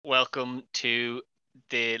welcome to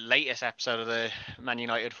the latest episode of the Man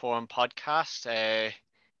United Forum podcast.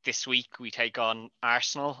 This week we take on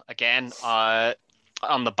Arsenal again on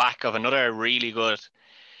the back of another really good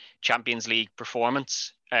Champions League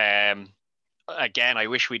performance. Again, I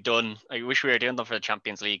wish we were doing them for the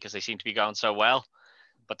Champions League because they seem to be going so well.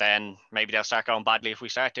 But then maybe they'll start going badly if we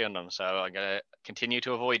start doing them. So I'm going to continue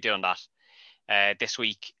to avoid doing that. This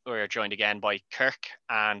week we're joined again by Kirk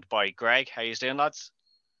and by Greg. How you doing, lads?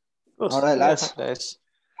 Good. All right, lads.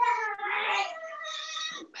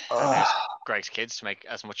 Greg's kids to make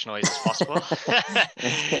as much noise as possible.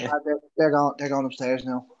 they're going upstairs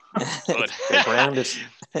now. Good. They're grounded.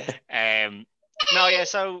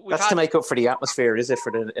 So that's to make up for the atmosphere, is it,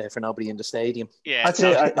 for nobody in the stadium? Yeah, that's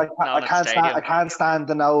it. I can't stand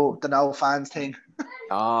the no fans thing.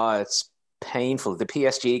 It's painful. The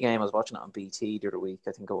PSG game, I was watching it on BT the other week.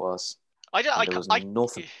 I think it was. I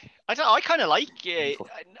kind of like it.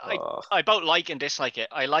 I both like and dislike it.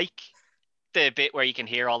 I like the bit where you can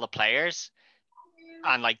hear all the players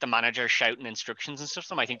and like the manager shouting instructions and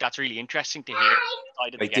stuff. I think that's really interesting to hear.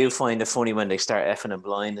 I do find it funny when they start effing and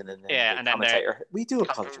blinding, and then the commentator, we do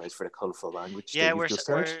apologise for the colourful language. Yeah, we're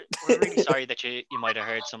really sorry that you might have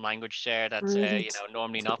heard some language there that's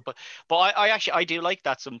normally not. But I do like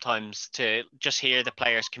that sometimes, to just hear the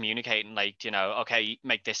players communicating, like, okay,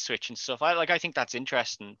 make this switch and stuff. I think that's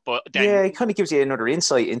interesting. But then, it kind of gives you another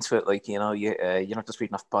insight into it. Like, you're not just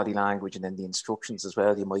reading off body language and then the instructions as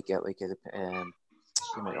well. You might get like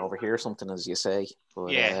you might overhear something, as you say.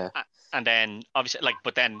 But, and then obviously,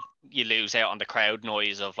 but then you lose out on the crowd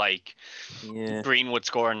noise of Greenwood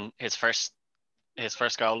scoring his first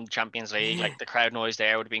goal in the Champions League. Like, the crowd noise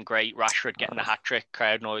there would have been great. Rashford getting a hat trick,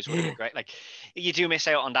 crowd noise would have been great. Like, you do miss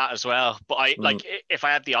out on that as well. But if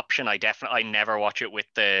I had the option, I never watch it with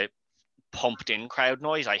the pumped in crowd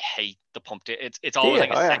noise. I hate the pumped in. It's always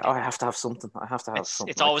I have to have something.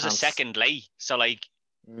 It's always a second late. So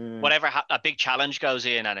whatever a big challenge goes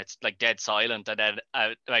in and it's like dead silent, and then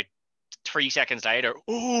 3 seconds later,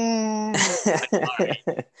 ooh,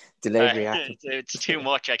 delayed reaction. It's too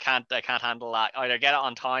much. I can't handle that. Either get it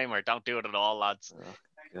on time or don't do it at all, lads.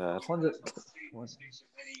 Oh, Rashford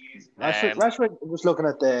was looking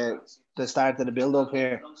at the start of the build up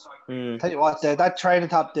here. Tell you what, that training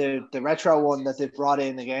top, the retro one that they've brought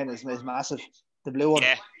in again is massive. The blue one.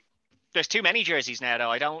 Yeah. There's too many jerseys now,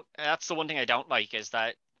 though. That's the one thing I don't like, is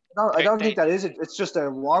that. No, I don't think that is it. It's just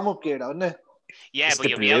a warm up gear, isn't it? Yeah, it's but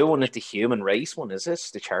the blue one, it's the human race one, is it?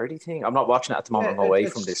 The charity thing? I'm not watching it at the moment. I'm away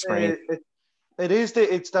from the screen.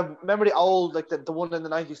 Remember the old, like the one in the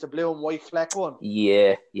 90s, the blue and white fleck one?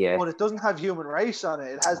 Yeah. But it doesn't have human race on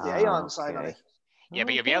it. It has the Aeon sign on it. Yeah,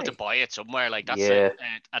 but you'll be able to buy it somewhere. Like, that's it.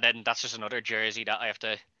 And then that's just another jersey that I have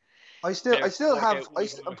to.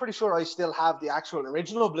 I'm pretty sure I still have the actual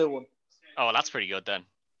original blue one. Oh, well, that's pretty good then.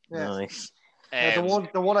 Yeah. Nice. The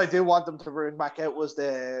one I do want them to bring back out was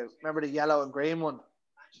remember the yellow and green one?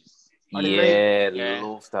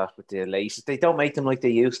 Love that with the laces. They don't make them like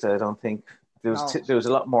they used to, I don't think. There was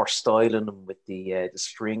a lot more style in them with the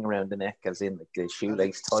string around the neck, as in the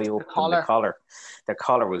shoelace tie up and the collar. The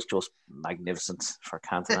collar was just magnificent for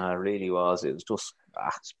Cantona. It really was. It was just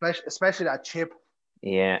especially that chip.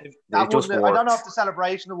 Yeah, I don't know if the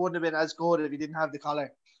celebration wouldn't have been as good if he didn't have the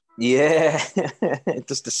collar. Yeah,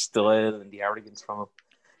 just the style and the arrogance from him.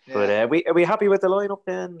 Yeah. But are we happy with the lineup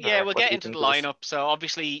then? Yeah, we'll get into the lineup. So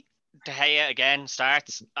obviously, De Gea again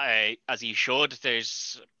starts as he should.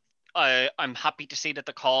 I'm happy to see that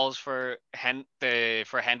the calls for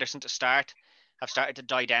Henderson to start have started to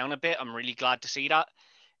die down a bit. I'm really glad to see that.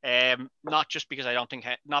 Not because I don't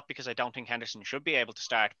think Henderson should be able to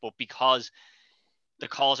start, but because the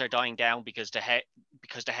calls are dying down because De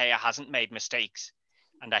Gea hasn't made mistakes,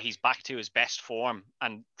 and that he's back to his best form,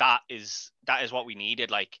 and that is what we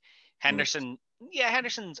needed. Like, Henderson,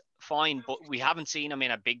 Henderson's fine, but we haven't seen him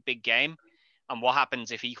in a big game. And what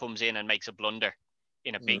happens if he comes in and makes a blunder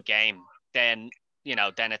in a big game? Then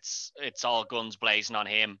it's all guns blazing on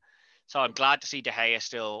him. So I'm glad to see De Gea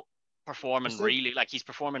still performing he's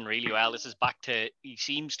performing really well. He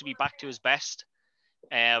seems to be back to his best.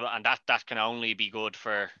 And that can only be good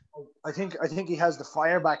for. I think he has the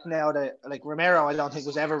fire back now. That, like, Romero, I don't think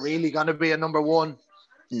was ever really going to be a number one.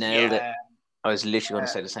 Nailed it. I was literally going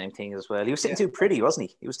to say the same thing as well. He was sitting too pretty, wasn't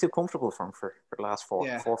he? He was too comfortable for him for the last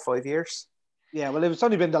 4 or 5 years. Yeah, well, it's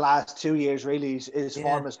only been the last 2 years really. His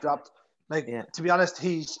form has dropped. To be honest,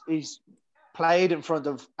 he's played in front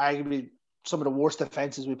of arguably some of the worst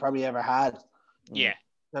defenses we probably ever had. Yeah.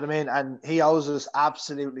 You know what I mean? And he owes us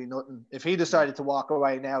absolutely nothing. If he decided to walk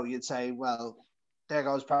away now, you'd say, well, there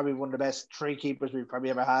goes probably one of the best 3 keepers we've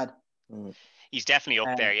probably ever had. He's definitely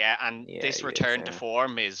up there, yeah. And Yeah, this he return is, to yeah.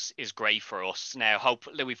 form is great for us. Now,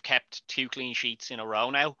 hopefully, we've kept 2 clean sheets in a row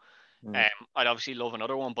now. I'd obviously love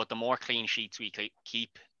another one, but the more clean sheets we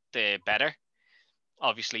keep, the better.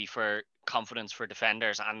 Obviously, for confidence for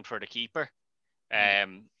defenders and for the keeper.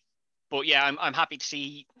 But yeah, I'm happy to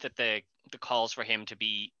see that the calls for him to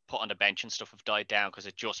be put on the bench and stuff have died down, because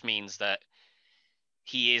it just means that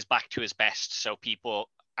he is back to his best, so people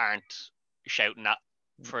aren't shouting at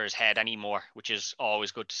for his head anymore, which is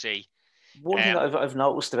always good to see. One thing that I've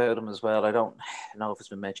noticed about him as well, I don't know if it's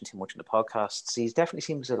been mentioned too much in the podcasts, he definitely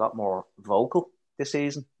seems a lot more vocal this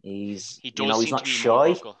season. He's not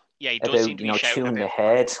shy Yeah, he does seem to be shouting tuning the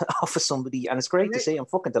head off of somebody, and it's great to see. I'm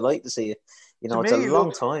fucking delighted to see it. It's a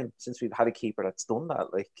long time since we've had a keeper that's done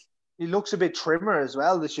that. Like, he looks a bit trimmer as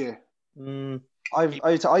well this year.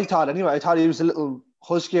 I thought anyway. I thought he was a little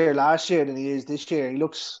huskier last year than he is this year. He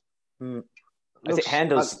looks. I think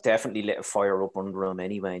Hendel's definitely lit a fire up under him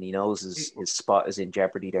anyway, and he knows his spot is in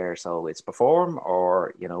jeopardy there. So it's perform,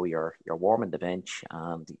 or you're warming the bench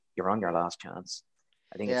and you're on your last chance.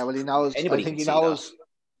 I think. Yeah, well, he knows. I think he knows.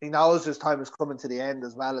 He knows his time is coming to the end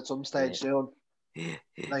as well at some stage soon.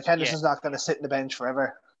 Like, Henderson's not going to sit in the bench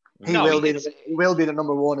forever. He will be the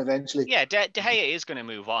number one eventually. Yeah, De Gea is going to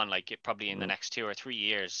move on, like, probably in the next 2 or 3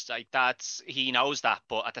 years. Like, he knows that,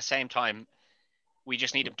 but at the same time, we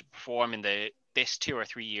just need him to perform in this 2 or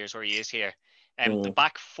 3 years where he is here. The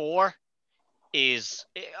back four is,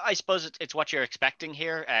 I suppose it's what you're expecting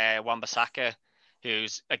here. Wan-Bissaka,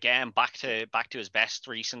 who's again back to his best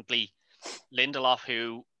recently. Lindelof,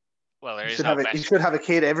 who, well, there is no best. He should have a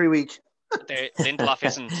kid every week. Lindelof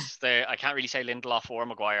isn't there. I can't really say Lindelof or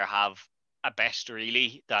Maguire have a best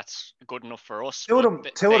really that's good enough for us. Two of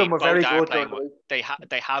them were very good. They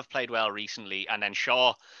have played well recently, and then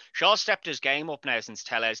Shaw stepped his game up now since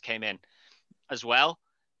Tellez came in as well.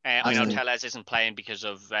 I know Tellez isn't playing because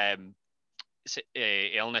of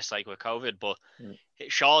illness, like with COVID, but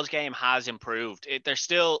Shaw's game has improved. There's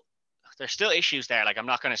still issues there. Like, I'm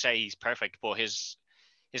not going to say he's perfect, but his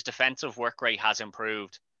defensive work rate has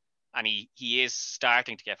improved, and he is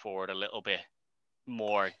starting to get forward a little bit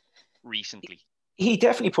more recently. He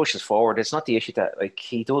definitely pushes forward. It's not the issue that, like,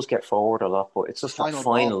 he does get forward a lot, but it's just that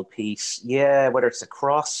final piece. Yeah, whether it's a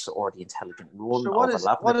cross or the intelligent run,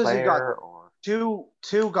 overlapping the player, or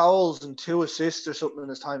two goals and 2 assists or something in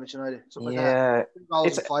his time at United. Something like that. 2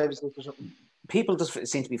 goals and 5 assists or something. People just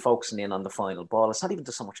seem to be focusing in on the final ball. It's not even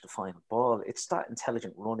just so much the final ball. It's that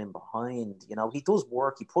intelligent run in behind. He does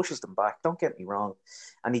work. He pushes them back. Don't get me wrong.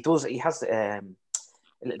 And he has a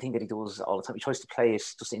little thing that he does all the time. He tries to play it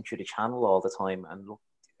just in through the channel all the time. And look,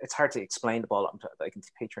 it's hard to explain the ball. I can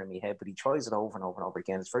picture in my head, but he tries it over and over and over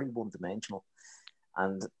again. It's very one-dimensional.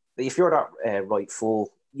 And if you're that right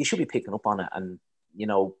full, you should be picking up on it and,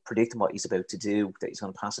 predicting what he's about to do, that he's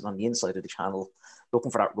going to pass it on the inside of the channel, looking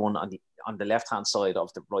for that run on the left-hand side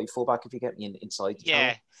of the right fullback, if you get me, inside the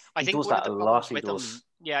channel. I think he does that a lot.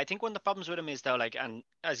 I think one of the problems with him is, though, like, and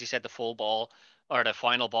as you said, the full ball or the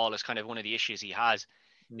final ball is kind of one of the issues he has,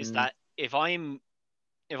 is that if I'm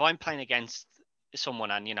playing against someone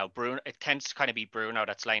and, Bruno, it tends to kind of be Bruno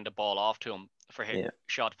that's laying the ball off to him for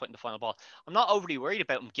Shaw to put in the final ball. I'm not overly worried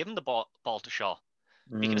about him giving the ball to Shaw.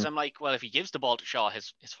 Because I'm like, well, if he gives the ball to Shaw,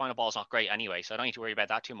 his final ball is not great anyway, so I don't need to worry about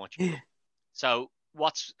that too much. So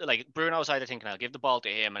what's, like, Bruno's either thinking I'll give the ball to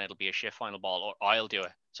him and it'll be a shit final ball, or I'll do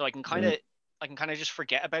it. So I can kind of just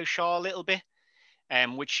forget about Shaw a little bit,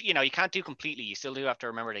 which, you can't do completely. You still do have to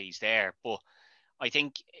remember that he's there. But I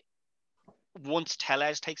think once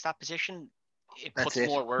Tellez takes that position, it puts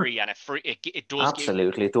more worry, and it does.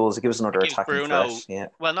 Absolutely, it does. It gives another attacking Bruno, threat. Yeah.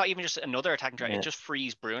 Well, not even just another attacking threat. It just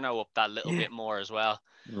frees Bruno up that little bit more as well.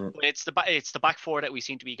 But it's the back four that we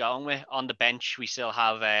seem to be going with. On the bench, we still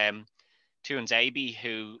have Tuanzebe,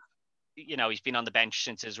 who, he's been on the bench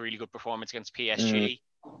since his really good performance against PSG,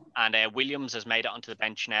 and Williams has made it onto the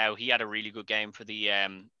bench now. He had a really good game for the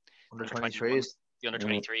under 23s. The under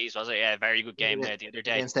 23s, was it? Yeah, very good game there the other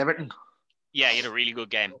day against Everton. Yeah, he had a really good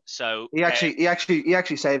game. So he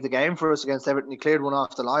actually saved the game for us against Everton. He cleared one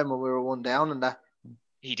off the line when we were 1 down, and that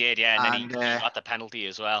he did, yeah, and then he got the penalty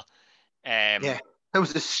as well. Yeah, that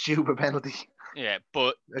was a stupid penalty. Yeah,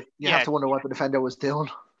 but you have to wonder what the defender was doing.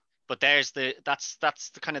 But that's the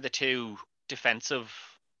kind of the two defensive,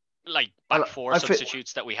 like, back four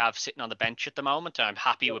substitutes that we have sitting on the bench at the moment. And I'm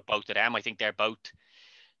happy with both of them. I think they're both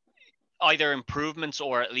either improvements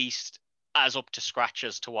or at least as up to scratch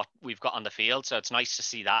as to what we've got on the field. So it's nice to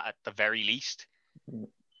see that at the very least.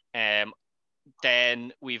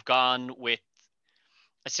 Then we've gone with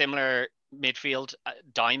a similar midfield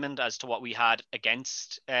diamond as to what we had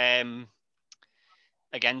against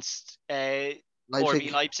against Leipzig.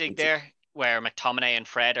 RB Leipzig there, where McTominay and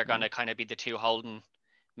Fred are going to kind of be the two holding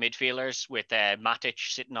midfielders, with Matic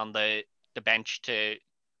sitting on the bench to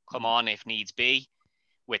come on if needs be,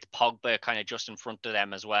 with Pogba kind of just in front of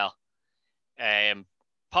them as well.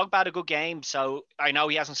 Pogba had a good game, so I know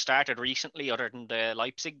he hasn't started recently other than the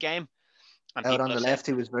Leipzig game. And out on the left,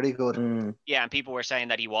 he was very good. Yeah, and people were saying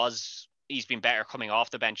that he's been better coming off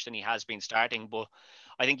the bench than he has been starting. But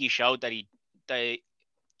I think he showed that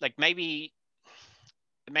maybe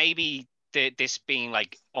this being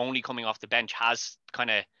like only coming off the bench has kind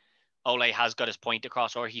of, Ole has got his point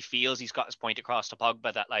across, or he feels he's got his point across to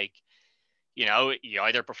Pogba that, like, you know, you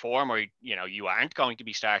either perform or, you know, you aren't going to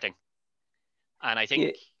be starting. And I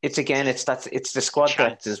think it's the squad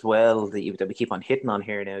depth as well that we keep on hitting on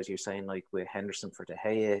here now, as you're saying, like with Henderson for De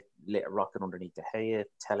Gea, little rocket underneath De Gea,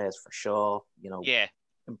 Telles for Shaw, you know,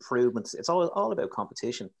 improvements. It's all about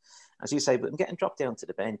competition, as you say. But getting dropped down to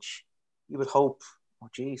the bench, you would hope, oh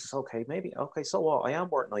Jesus, okay, so what? I am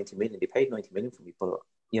worth 90 million. They paid 90 million for me, but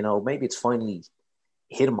you know, maybe it's finally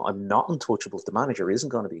hit him. I'm not untouchable. The manager isn't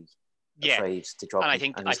going to be afraid to drop me. I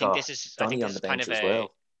think this is kind of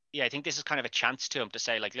I think this is kind of a chance to him to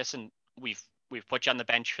say, like, listen, we've put you on the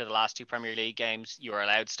bench for the last two Premier League games. You were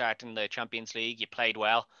allowed start in the Champions League. You played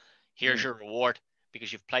well. Here's your reward,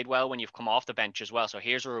 because you've played well when you've come off the bench as well. So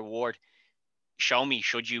here's a reward. Show me,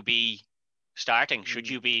 should you be starting? Should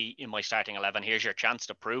you be in my starting 11? Here's your chance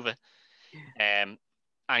to prove it. And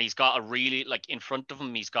he's got a really, like, in front of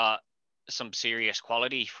him, he's got some serious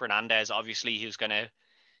quality. Fernandes, obviously, who's going to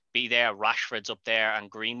be there. Rashford's up there, and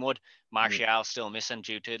Greenwood. Martial still missing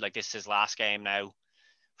due to, like, this is his last game now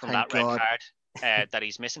from red card that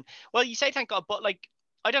he's missing. Well, you say thank God, but, like,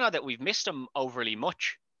 I don't know that we've missed him overly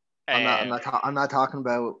much. I'm not talking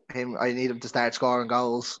about him. I need him to start scoring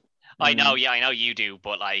goals. I know you do,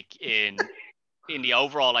 but, like, in the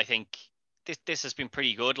overall, I think this has been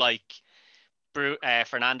pretty good. Like,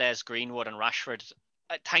 Fernandes, Greenwood, and Rashford.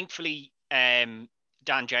 Thankfully, Dan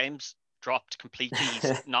James dropped completely.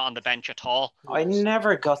 He's not on the bench at all. I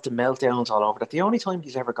never got the meltdowns all over that. The only time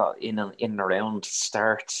he's ever got in and around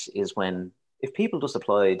starts is when, if people just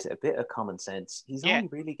applied a bit of common sense, he's only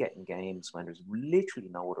really getting games when there's literally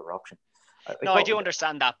no other option. I do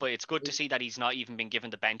understand that, but it's good to see that he's not even been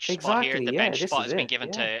given the bench spot here. The bench spot has been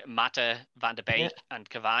given to Mata, Van de Beek, and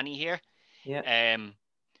Cavani here. Yeah.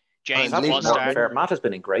 James was starting. Matt has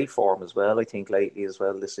been in great form as well, I think, lately as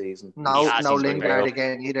well this season. No Lingard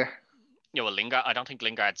again either. Yeah, well, Lingard, I don't think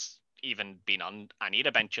Lingard's even been on any of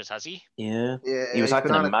the benches, has he? Yeah. He was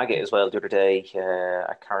acting in Maggot as well the other day.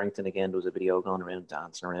 At Carrington again, there was a video going around,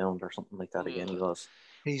 dancing around or something like that again. He was.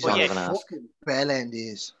 He's on a fucking bell end,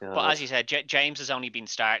 But as you said, James has only been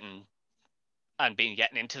starting and been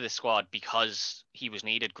getting into the squad because he was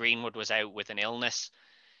needed. Greenwood was out with an illness,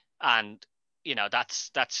 and you know,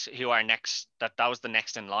 that's who our next, that was the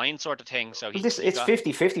next in line sort of thing. So it's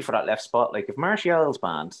 50-50 for that left spot. Like, if Martial's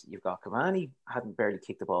banned, you've got Cavani hadn't barely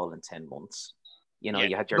kicked the ball in 10 months. You know,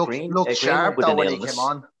 you had your Green sharp with though an when illness. he came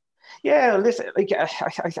on. Yeah, listen, like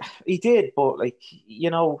he did, but, like,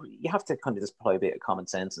 you know, you have to kind of just apply a bit of common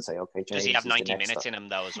sense and say, okay, James, does he have 90 minutes in him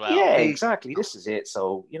though as well? Yeah, exactly. This is it.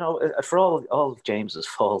 So, you know, for all of James's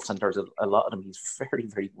faults, and there's a lot of them, he's very,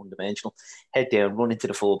 very one-dimensional. Head down, run into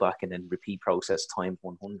the fullback, and then repeat process times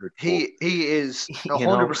 100. He is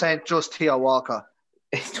 100% just Theo Walcott.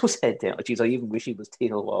 Just head down. Jeez, I even wish he was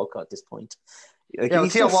Theo Walcott at this point. Like,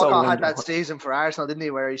 Theo Walcott had that season for Arsenal, didn't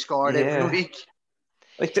he, where he scored every week?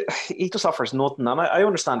 Like, he just offers nothing, and I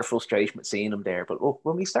understand the frustration with seeing him there. But look,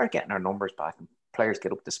 when we start getting our numbers back and players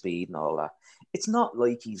get up to speed and all that, it's not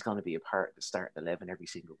like he's going to be a part of the starting 11 every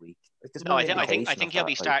single week. Like, I think he'll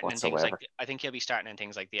be starting in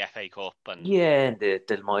things like the FA Cup and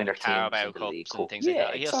the minor Carabao Cups and things like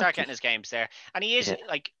that. He'll start getting his games there, and he is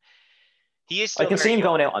he is. I can see him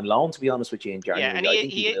going out on loan, to be honest with you, in January. Yeah,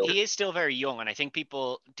 and he is still very young, and I think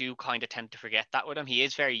people do kind of tend to forget that with him. He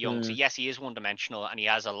is very young, so yes, he is one-dimensional, and he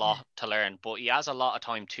has a lot to learn, but he has a lot of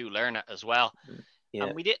time to learn it as well. Yeah.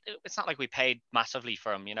 And it's not like we paid massively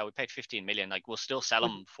for him. You know, we paid 15 million. Like, we'll still sell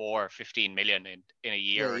him for 15 million in a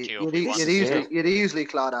year or two. You'd easily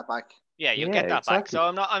claw that back. Yeah, you'll get that back. So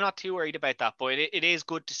I'm not too worried about that. But it is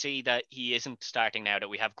good to see that he isn't starting now, that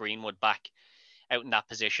we have Greenwood back out in that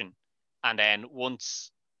position. And then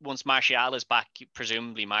once Martial is back,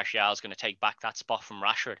 presumably Martial is going to take back that spot from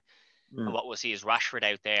Rashford. And what we'll see is Rashford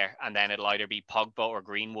out there, and then it'll either be Pogba or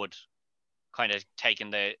Greenwood kind of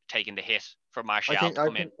taking the hit for Martial to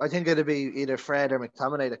come in. I think it'll be either Fred or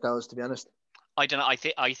McTominay that goes, to be honest. I don't know. I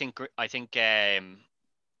think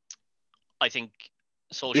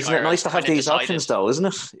Solskjaer Isn't it nice to have kind of these decided, options, though? Isn't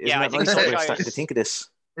it? Yeah, I Isn't it think nice that we're Solskjaer's starting to think of this?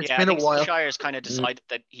 It's yeah, I been a think while. Solskjaer's kind of decided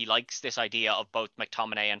that he likes this idea of both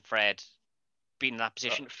McTominay and Fred being in that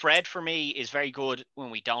position. Fred, for me, is very good when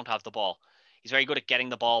we don't have the ball. He's very good at getting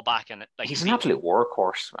the ball back, and like He's an absolute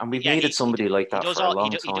workhorse, and we've needed somebody like that for a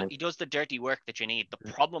long time. He does the dirty work that you need.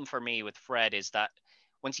 The problem for me with Fred is that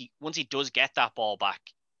once he does get that ball back,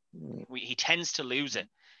 he tends to lose it.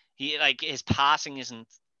 His passing isn't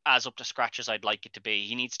as up to scratch as I'd like it to be.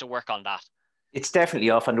 He needs to work on that. It's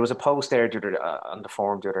definitely off, and there was a post there on the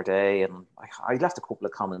forum the other day, and I left a couple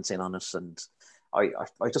of comments in on it, and I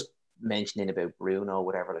just mentioning about Bruno,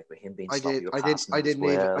 whatever, like with him being sloppy with passing. I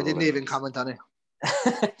didn't even comment on it.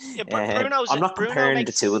 Yeah, but I'm not comparing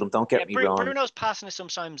the two of them. Don't get me wrong. Bruno's passing is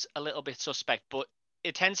sometimes a little bit suspect, but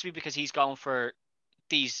it tends to be because he's going for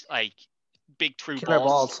these like big through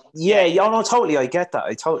balls. Yeah, no, totally. I get that.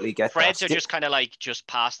 I totally get Fred's that. Fred's are just kind of like just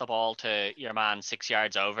pass the ball to your man 6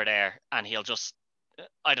 yards over there, and he'll just.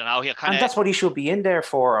 I don't know. He'll kind of. And that's what he should be in there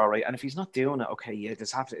for, all right. And if he's not doing it, okay, yeah,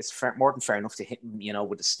 it's more than fair enough to hit him,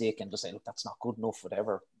 with a stick and just say, look, that's not good enough,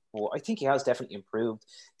 whatever. But I think he has definitely improved.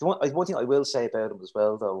 One thing I will say about him as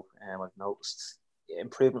well, though, I've noticed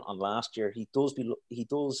improvement on last year. He does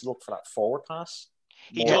look for that forward pass.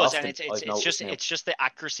 He does, and it's just the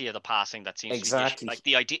accuracy of the passing that seems exactly to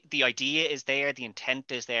be the idea is there, the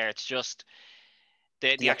intent is there. It's just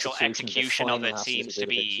the actual execution of it seems to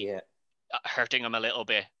be hurting him a little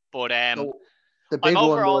bit. But I'm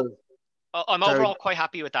overall quite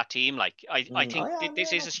happy with that team. Like I think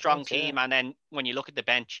this is a strong team, and then when you look at the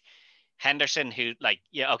bench, Henderson, who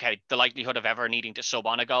the likelihood of ever needing to sub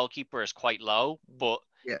on a goalkeeper is quite low. But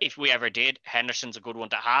if we ever did, Henderson's a good one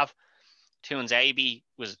to have. Tuanzebe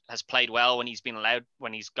has played well when he's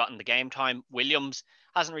gotten the game time. Williams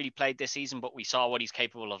hasn't really played this season, but we saw what he's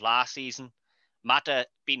capable of last season. Mata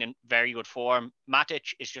being in very good form.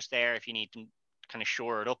 Matic is just there if you need to kind of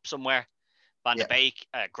shore it up somewhere. Van de Beek,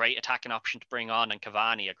 a great attacking option to bring on, and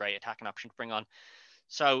Cavani, a great attacking option to bring on.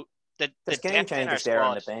 So the game depth in our there squad,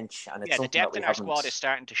 on the bench, and the depth in our squad is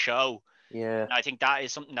starting to show. Yeah, and I think that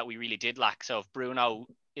is something that we really did lack. So if Bruno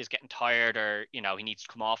is getting tired, or he needs to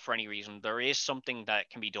come off for any reason, there is something that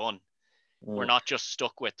can be done. We're not just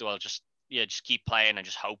stuck with just keep playing and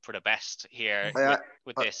just hope for the best here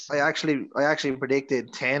with this. I actually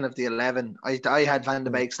predicted 10 of the 11. I had Van de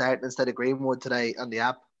Beek starting instead of Greenwood today on the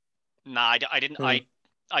app. No, I didn't.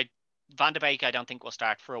 Van de Beek, I don't think will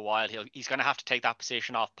start for a while. He's going to have to take that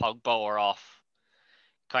position off Pogba or off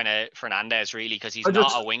kind of Fernandes, really, because he's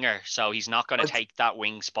not a winger, so he's not going to take that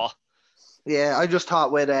wing spot. Yeah, I just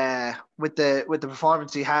thought with the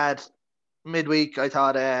performance he had midweek, I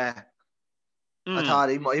thought he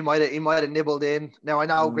might have nibbled in. Now I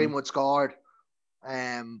know Greenwood scored,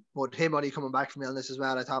 but him only coming back from illness as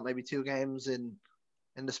well. I thought maybe 2 games in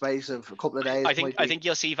the space of a couple of days. I think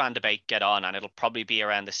you'll see Van de Beek get on, and it'll probably be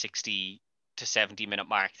around the 60 to 70 minute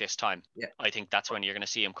mark this time. Yeah, I think that's when you're going to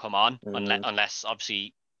see him come on, unless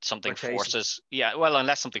obviously something forces. Yeah, well,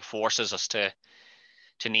 unless something forces us to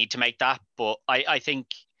need to make that. But I think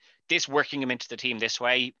this working him into the team this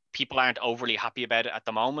way, people aren't overly happy about it at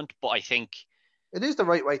the moment, but I think it is the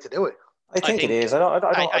right way to do it. I think it is.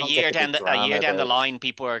 A year down the line,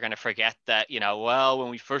 people are going to forget that, when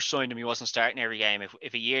we first signed him, he wasn't starting every game.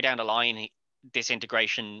 If a year down the line, this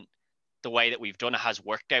integration, the way that we've done it, has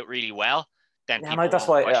worked out really well, then that's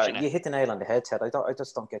why you hit the nail on the head, Ted. I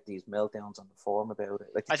just don't get these meltdowns on the forum about it.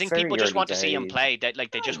 Like, I think people just want to see him play.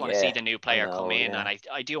 They just want to see the new player come in, and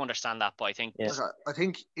I do understand that. But I think I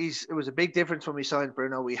think it was a big difference when we signed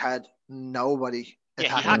Bruno. We had nobody.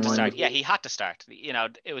 Yeah, he had to start. Yeah, he had to start.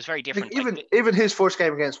 It was very different. Even his first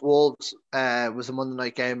game against Wolves was a Monday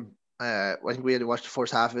night game. I think we had to watch the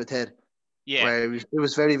first half of it, Ted. Yeah, where it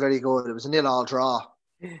was very, very good. It was a 0-0 draw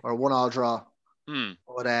or a 1-1 draw.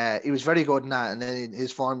 But he was very good in that, and then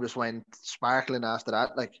his form just went sparkling after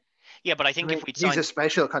that. But I think if we'd he's a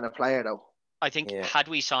special kind of player, though. I think had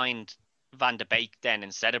we signed Van de Beek then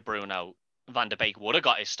instead of Bruno, Van de Beek would have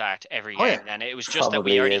got his start every game, and it was just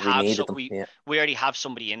probably that we already have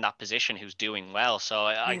somebody in that position who's doing well. So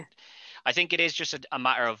I think it is just a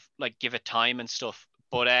matter of give it time and stuff.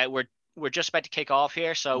 But we're just about to kick off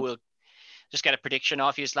here, so we'll just get a prediction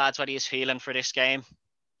off you lads. What are you feeling for this game?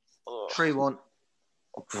 3-1.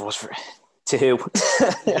 2.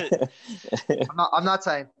 I'm not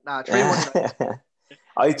saying 3-1.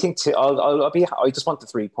 I think I just want the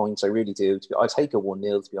 3 points. I really do. I'll take a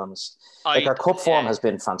 1-0, to be honest. Our cup form has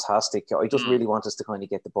been fantastic. I just really want us to kind of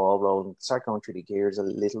get the ball rolling, start going through the gears a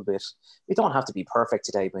little bit. We don't have to be perfect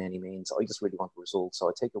today by any means. I just really want the result. So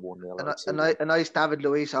I take a 1-0. A nice David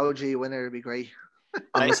Luiz OG winner would be great.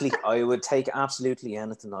 Honestly, I would take absolutely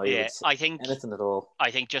anything. I think anything at all.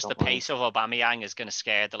 I think just the pace of Aubameyang is going to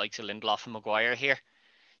scare the likes of Lindelof and Maguire here.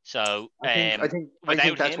 So I think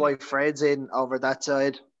that's why Fred's in over that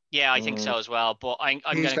side. Yeah, I think so as well. But I'm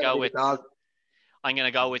going to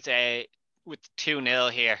go with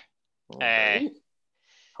 2-0 here.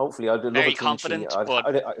 Hopefully, I'll do very confident. I'll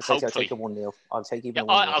take a 1-0. I'll take even.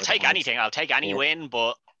 Yeah, I'll take anything. I'll take any win,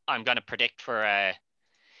 but I'm going to predict for a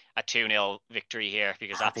 2-0 victory here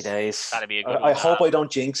because happy days. That'd be a good one. I hope I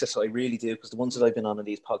don't jinx it. I really do, because the ones that I've been on in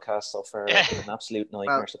these podcasts so far have been an absolute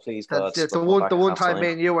nightmare. So please, God, the one time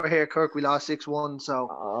me and you were here, Kirk, we lost 6-1.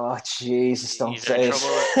 So Jesus, don't say it.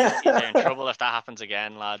 He's in trouble if that happens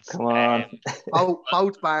again, lads. Come on,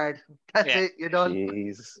 out barred. That's it. You're done.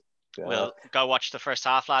 Jesus. We'll go watch the first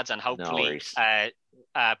half, lads, and hopefully a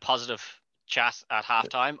positive chat at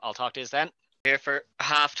halftime. I'll talk to you then. Here for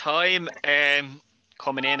halftime.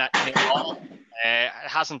 Coming in at 0-0. It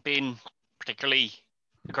hasn't been particularly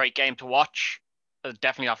a great game to watch.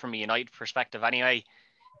 Definitely not from a United perspective anyway.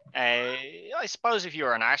 I suppose if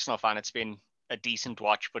you're an Arsenal fan, it's been a decent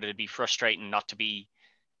watch, but it'd be frustrating not to be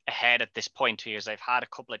ahead at this point because they've had a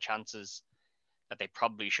couple of chances that they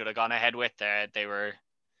probably should have gone ahead with. They were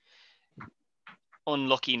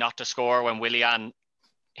unlucky not to score when Willian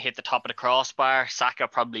hit the top of the crossbar. Saka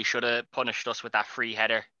probably should have punished us with that free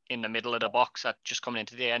header in the middle of the box at just coming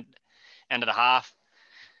into the end of the half.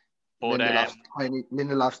 But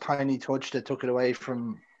Lindelof's tiny touch that took it away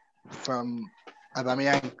from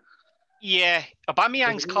Aubameyang. Yeah,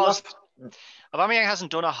 Aubameyang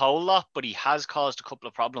hasn't done a whole lot, but he has caused a couple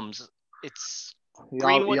of problems. He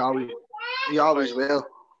always will.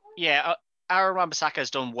 Yeah, Aaron Wan-Bissaka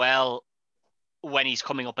has done well when he's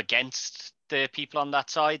coming up against the people on that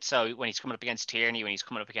side. So when he's coming up against Tierney, when he's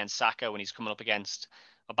coming up against Saka, when he's coming up against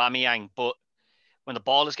Aubameyang, but when the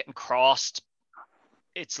ball is getting crossed,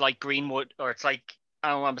 it's like Greenwood, or it's like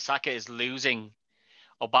Aaron Wan-Bissaka is losing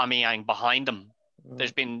Aubameyang behind him.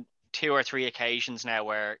 There's been 2 or 3 occasions now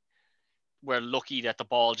where we're lucky that the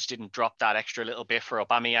ball just didn't drop that extra little bit for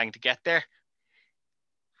Aubameyang to get there.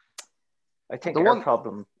 I think the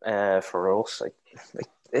problem for us,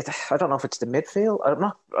 I don't know if it's the midfield. I'm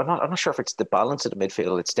not sure if it's the balance of the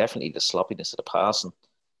midfield. It's definitely the sloppiness of the passing.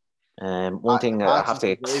 One thing I have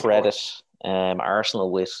to credit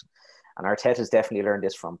Arsenal with, and Arteta's definitely learned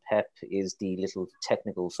this from Pep, is the little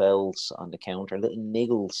technical fouls on the counter, little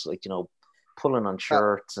niggles, like, pulling on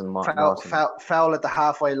shirts and whatnot. Foul at the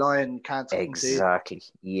halfway line, can't exactly.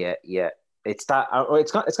 Yeah. It's that.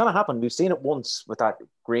 It's going to happen. We've seen it once with that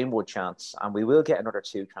Greenwood chance, and we will get another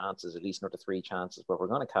 2 chances, at least another 3 chances, but we're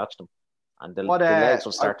going to catch them, and the legs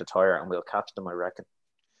will start to tire, and we'll catch them, I reckon.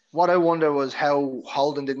 What I wonder was how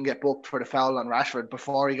Holden didn't get booked for the foul on Rashford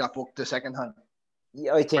before he got booked the second time.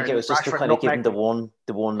 Yeah, I think it was just to kind of give him the one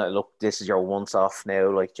that, look, this is your once off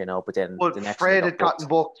now, but then the next Fred had gotten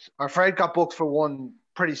booked, or Fred got booked for one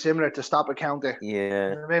pretty similar to stop a counter. Yeah.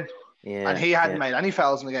 You know what I mean? Yeah. And he hadn't made any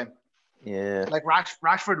fouls in the game. Yeah. Like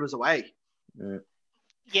Rashford was away.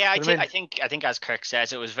 Yeah, I think as Kirk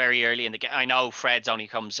says, it was very early in the game. I know Fred's only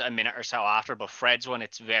comes a minute or so after, but Fred's one,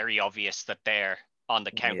 it's very obvious that they're on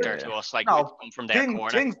the counter to us, like from their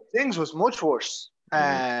corner. Things was much worse.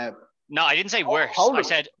 No, I didn't say worse.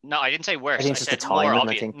 I didn't say worse. I said more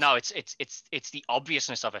obvious. No, it's the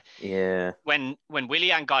obviousness of it. Yeah. When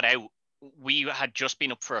Willian got out, we had just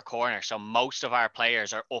been up for a corner, so most of our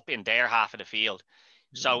players are up in their half of the field.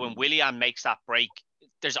 So when Willian makes that break,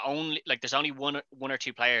 there's only one or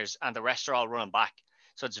 2 players, and the rest are all running back.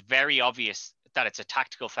 So it's very obvious that it's a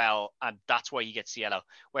tactical foul, and that's why he gets the yellow.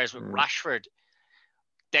 Whereas with Rashford,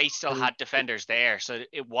 they still had defenders there, so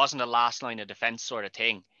it wasn't a last line of defense sort of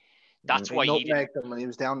thing. That's why he didn't. When he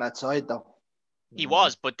was down that side, though. He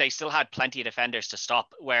was, but they still had plenty of defenders to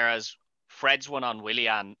stop. Whereas Fred's one on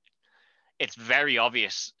Willian, it's very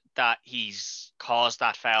obvious that he's caused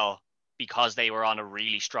that foul because they were on a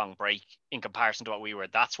really strong break in comparison to what we were.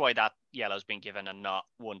 That's why that yellow's been given and not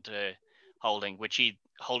one to Holding,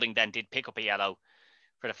 Holding then did pick up a yellow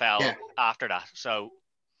for the foul after that. So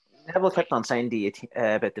Neville kept on saying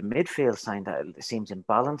about the midfield, saying that it seems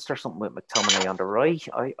imbalanced or something with McTominay on the right.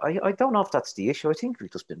 I don't know if that's the issue. I think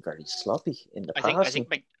we've just been very sloppy in the past.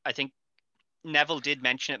 I think Neville did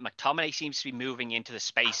mention it. McTominay seems to be moving into the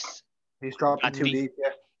space. He's dropping too deep.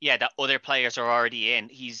 Yeah, that other players are already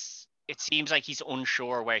in. It seems like he's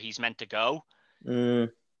unsure where he's meant to go. Like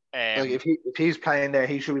if he's playing there,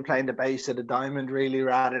 he should be playing the base of the diamond, really,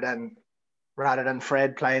 rather than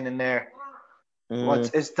Fred playing in there.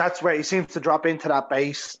 That's where he seems to drop into that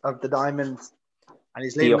base of the diamond and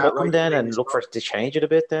he's Do you leaving that hook him right then wing and look spot. for to change it a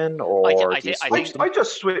bit then, or do you I switch think them?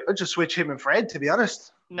 I just switch him and Fred, to be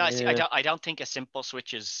honest. no. See, Yeah. I don't think a simple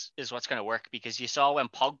switch is what's going to work, because you saw when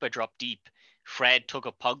Pogba dropped deep, Fred took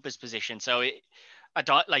up Pogba's position. So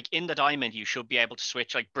like in the diamond, you should be able to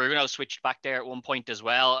switch. Like Bruno switched back there at one point as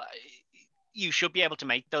well. You should be able to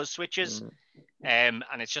make those switches. And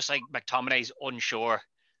it's just like McTominay's unsure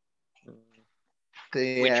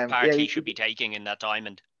which part he should be taking in that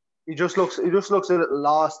diamond. He just looks a little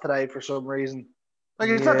lost today for some reason. Like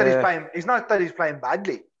it's not that he's playing. It's not that he's playing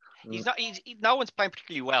badly. He's not. No one's playing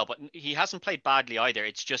particularly well, but he hasn't played badly either.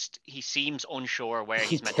 It's just he seems unsure where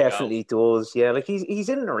he's meant to go. He definitely does. Yeah, like he's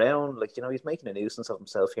in and around. Like, you know, he's making a nuisance of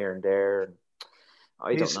himself here and there. And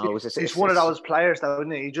I don't know. He's one of those players, though,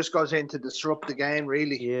 isn't he? He just goes in to disrupt the game,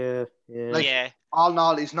 really. Yeah. Like, all in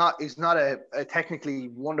all, he's not a technically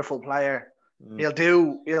wonderful player. He'll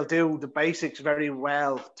do the basics very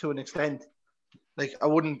well to an extent. Like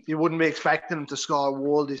you wouldn't be expecting him to score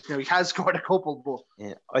worldies. Now he has scored a couple,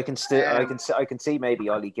 but I can see maybe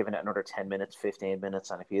Ollie giving it another 10 minutes, 15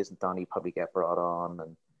 minutes, and if he isn't done, he'll probably get brought on.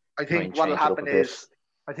 And I think what'll happen is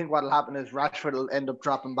Rashford will end up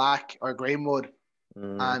dropping back, or Greenwood,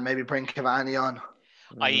 and maybe bring Cavani on.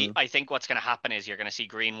 I think what's going to happen is you're going to see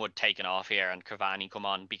Greenwood taken off here and Cavani come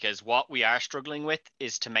on, because what we are struggling with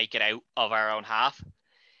is to make it out of our own half.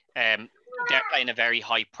 They're playing a very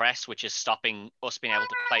high press, which is stopping us being able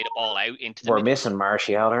to play the ball out into the We're middle. missing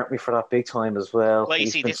Martial, aren't we, for that big time as well? Well,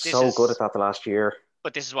 He's been so good at that the last year.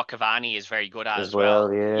 But this is what Cavani is very good at as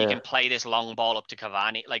well. Yeah. You can play this long ball up to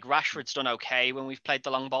Cavani. Like Rashford's done okay when we've played the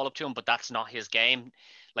long ball up to him, but that's not his game.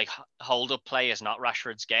 Like hold up play is not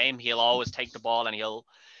Rashford's game. He'll always take the ball and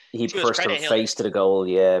he prefers to face to the goal.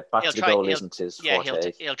 Yeah, back to the goal isn't his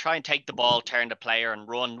forte. He'll try and take the ball, turn the player, and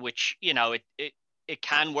run, which, you know, it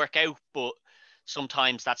can work out, but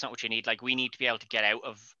sometimes that's not what you need. Like, we need to be able to get out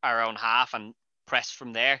of our own half and press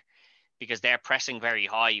from there, because they're pressing very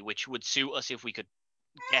high, which would suit us if we could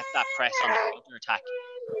get that press on the counter attack.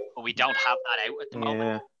 But we don't have that out at the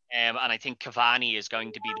moment. And I think Cavani is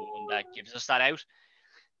going to be the one that gives us that out.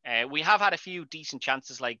 We have had a few decent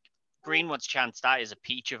chances, like Greenwood's chance. That is a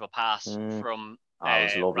peach of a pass from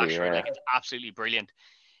Rashford. Like, it's absolutely brilliant.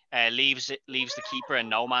 Leaves the keeper in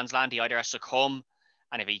no man's land. He either has to come,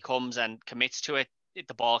 and if he comes and commits to it,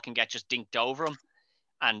 the ball can get just dinked over him.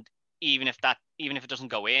 And even if it doesn't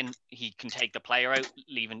go in, he can take the player out,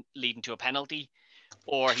 leading to a penalty,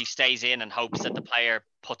 or he stays in and hopes that the player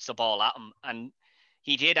puts the ball at him. And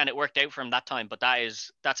he did, and it worked out for him that time. But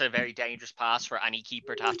that's a very dangerous pass for any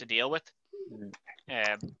keeper to have to deal with.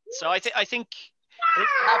 So I think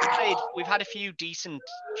we've had a few decent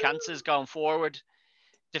chances going forward.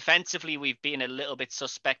 Defensively, we've been a little bit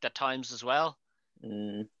suspect at times as well.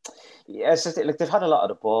 Yeah, it's just, like, they've had a lot of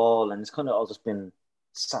the ball, and it's kind of all just been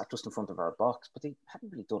sat just in front of our box, but they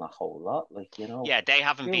haven't really done a whole lot. Like, you know, they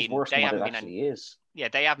haven't been worse than what it actually is. Yeah,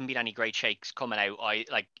 they haven't been any great shakes coming out,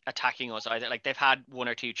 like attacking us either. Like, they've had one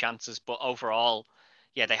or two chances, but overall,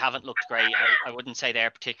 yeah, they haven't looked great. I wouldn't say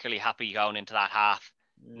they're particularly happy going into that half,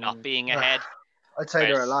 not being ahead. I'd say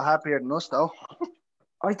they're a lot happier than us, though.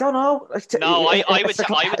 I don't know. No, I would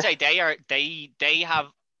say they have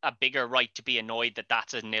a bigger right to be annoyed that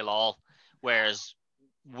that's a 0-0, whereas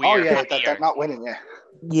they're not winning.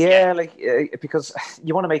 Because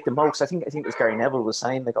you want to make the most. I think it was Gary Neville was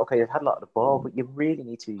saying, like, okay, you've had a lot of the ball, but you really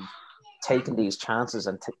need to be taking these chances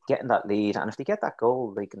and getting that lead. And if they get that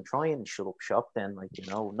goal, they can try and shut up shop. Then, like, you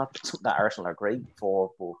know, not that Arsenal are great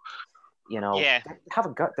for, but, you know,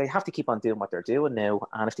 they have to keep on doing what they're doing now.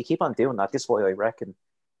 And if they keep on doing that, this is why I reckon,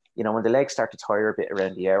 you know, when the legs start to tire a bit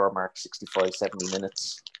around the hour mark, 65, 70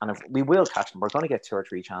 minutes, and if we will catch them, we're going to get 2 or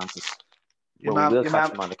 3 chances. We will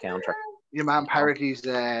catch them on the counter. Your man Parrott, he's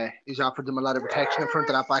offered them a lot of protection in front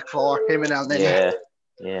of that back four. Him and El Nene.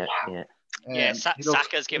 Yeah.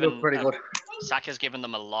 Saka's given pretty good. Saka's given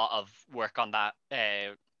them a lot of work on that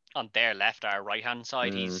on their left, our right hand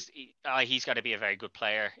side. He's got to be a very good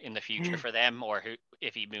player in the future for them, or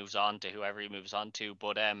if he moves on to whoever he moves on to.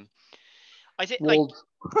 But I think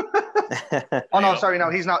oh no, sorry,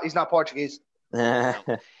 no, he's not Portuguese. No,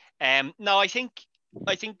 I think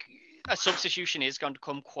a substitution is going to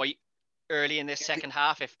come quite early in this second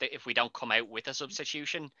half if we don't come out with a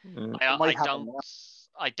substitution.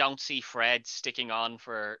 I don't see Fred sticking on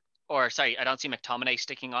I don't see McTominay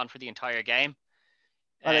sticking on for the entire game.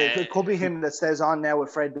 It could be him that stays on now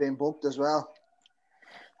with Fred being booked as well.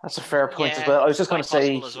 That's a fair point as well. I was just going to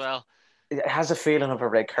say as well. It has a feeling of a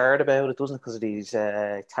red card about it, doesn't it? Because of these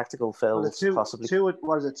tactical fouls, possibly. Two of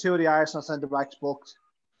the Arsenal centre-backs booked.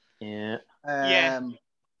 Yeah.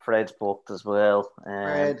 Fred's booked as well.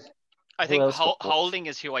 Fred. I Who think else got booked? Holding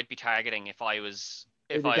is who I'd be targeting if I was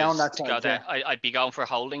He'd be down that to side, go there. yeah. I'd be going for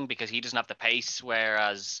Holding because he doesn't have the pace,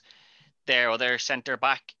 whereas their other centre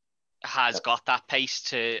back has got that pace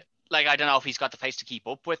to, like, I don't know if he's got the pace to keep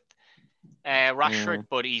up with Rashford,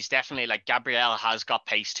 but he's definitely, like, Gabriel has got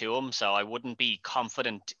pace to him, so I wouldn't be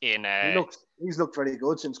confident in. He's looked very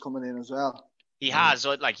good since coming in as well. He has,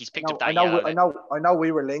 like, he's picked up that yellow. yellow. I know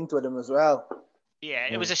we were linked with him as well. Yeah,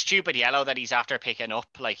 it was a stupid yellow that he's after picking up.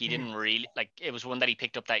 Like, he didn't really, like, it was one that he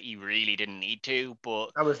picked up that he really didn't need to,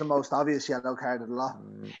 but that was the most obvious yellow card of the lot.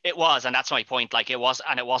 It was, and that's my point. Like, it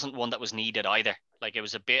wasn't one that was needed either. Like, it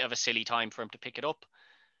was a bit of a silly time for him to pick it up.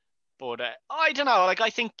 But I don't know. Like,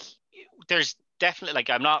 I think there's definitely,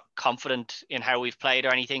 like, I'm not confident in how we've played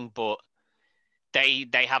or anything, but they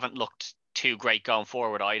haven't looked too great going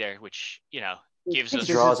forward either, which, gives us.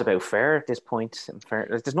 The draw is about fair at this point.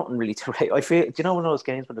 There's nothing really to rate. I feel, one of those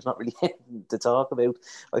games where there's not really anything to talk about?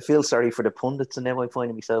 I feel sorry for the pundits, and now I'm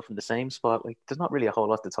finding myself in the same spot. Like, there's not really a whole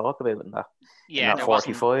lot to talk about in that. Yeah, in that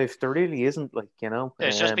 45. There really isn't. Like,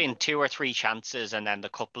 there's just been 2 or 3 chances, and then the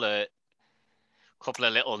couple of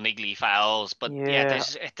little niggly fouls. But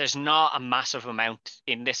there's not a massive amount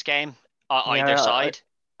in this game either side.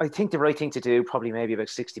 I think the right thing to do, probably maybe about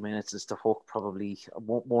 60 minutes, is to hook probably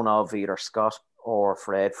one of either Scott or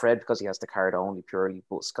Fred. Fred, because he has the card only purely,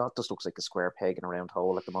 but Scott just looks like a square peg in a round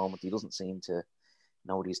hole at the moment. He doesn't seem to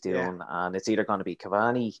know what he's doing, and it's either going to be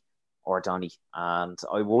Cavani or Donny. And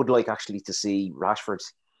I would like actually to see Rashford,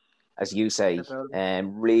 as you say,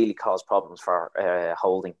 really cause problems for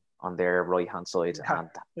Holding on their right hand side.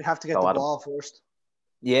 We have to get the ball first.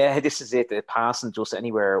 Yeah, this is it. The passing just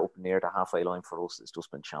anywhere up near the halfway line for us has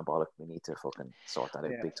just been shambolic. We need to fucking sort that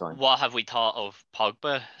out big time. What have we thought of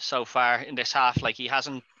Pogba so far in this half? Like, he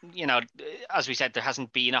hasn't, as we said, there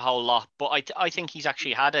hasn't been a whole lot, but I think he's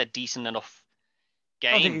actually had a decent enough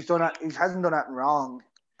game. I don't think he's done that. He hasn't done anything wrong.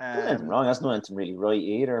 Nothing wrong. That's not anything really right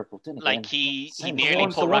either. But then again, like, he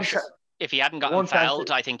nearly put Rashford. If he hadn't gotten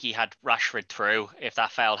fouled, I think he had Rashford through if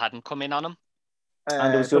that foul hadn't come in on him.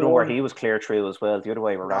 And there was the other where he was clear through as well. The other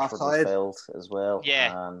way where Rashford was fouled as well.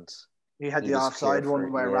 Yeah. And he had the offside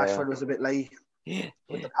one where Rashford was a bit late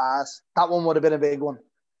with the pass. That one would have been a big one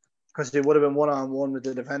because he would have been 1-on-1 with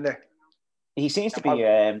the defender. He seems to be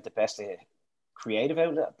the best creative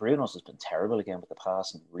outlet. Bruno's has been terrible again with the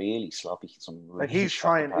pass and really sloppy. He's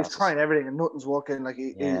trying everything and nothing's working. Like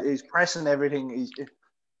he's pressing everything.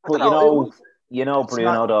 Bruno,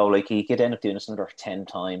 though, like, he could end up doing this another 10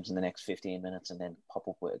 times in the next 15 minutes and then pop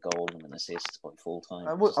up with a goal and an assist by full time.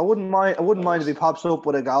 I wouldn't mind if he pops up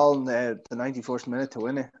with a goal in the 91st minute to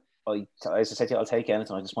win it. As I said to you, I'll take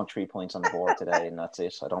anything. I just want 3 points on the board today, and that's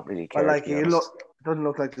it. I don't really care. Doesn't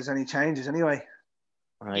look like there's any changes anyway.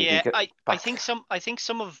 Right, I think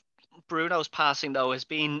some of Bruno's passing though has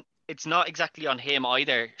been. It's not exactly on him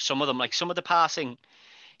either. Some of them, like some of the passing,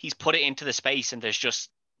 he's put it into the space and there's just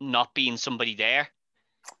not being somebody there.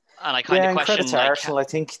 And I kind of question. Credit to Arsenal, I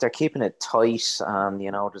think they're keeping it tight, and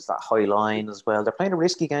there's that high line as well. They're playing a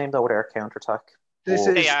risky game though with their counter attack. That's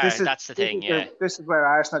the thing. This is where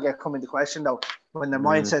Arsenal get come into question though. When their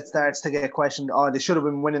mindset starts to get questioned, they should have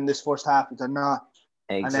been winning this first half, but they're not.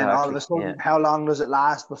 Exactly, and then all of a sudden, how long does it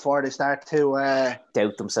last before they start to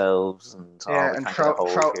doubt themselves and throw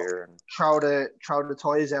the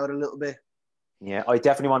toys out a little bit? Yeah, I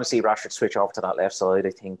definitely want to see Rashford switch over to that left side. I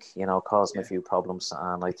think causing a few problems,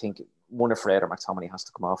 and I think one of Fred or McTominay has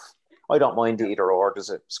to come off. I don't mind either or. There's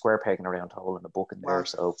a square peg in a round hole in the book in there.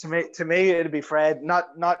 So to me, it'd be Fred,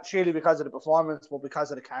 not surely because of the performance, but because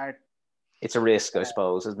of the card. It's a risk, I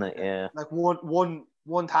suppose, isn't it? Yeah. Like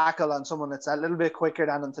one tackle on someone that's a little bit quicker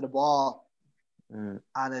than them to the ball, and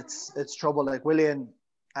it's trouble. Like Willian,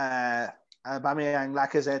 Aubameyang,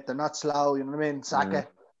 Lacazette, they're not slow. You know what I mean? Saka.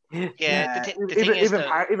 Yeah.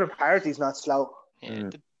 Even Partey's not slow. Yeah.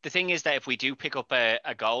 The thing is that if we do pick up a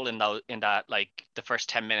goal in that like the first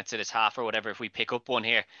 10 minutes of this half or whatever, if we pick up one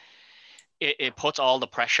here, it puts all the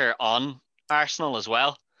pressure on Arsenal as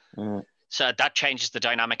well. So that changes the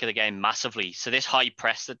dynamic of the game massively. So this high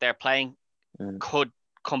press that they're playing could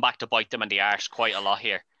come back to bite them in the arse quite a lot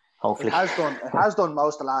here. Hopefully. It has done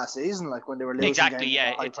most of last season, like when they were losing. Exactly,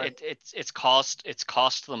 yeah. It's cost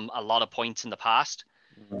them a lot of points in the past.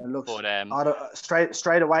 It looks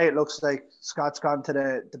straight away. It looks like Scott's gone to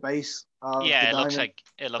the base. It looks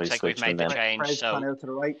like we've made the change. So gone out to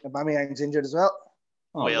the right. Aubameyang's injured as well.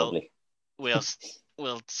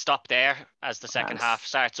 We'll stop there as the second half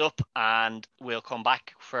starts up, and we'll come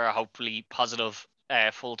back for a hopefully positive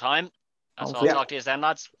full time. So I'll talk to you then,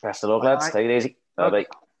 lads. Best of luck, lads. Take it easy. Bye bye.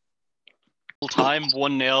 time.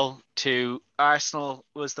 1-0 to Arsenal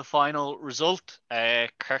was the final result.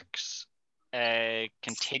 Kirk's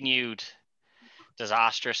continued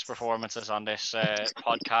disastrous performances on this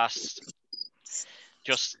podcast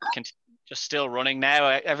just still running now.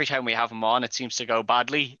 Every time we have him on, it seems to go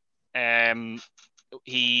badly.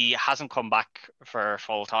 He hasn't come back for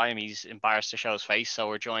full time. He's embarrassed to show his face. So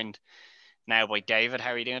we're joined now by David.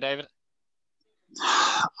 How are you doing, David?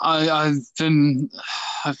 I've been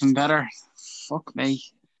better. Fuck me.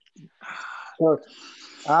 Dirt.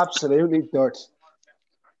 Absolutely dirt.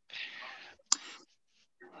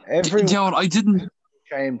 You know what? I didn't.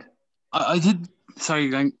 Ashamed. I did. Sorry,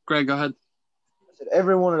 Greg. Go ahead.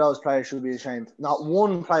 Every one of those players should be ashamed. Not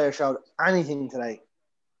one player showed anything today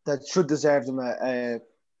that should deserve them a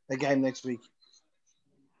game next week.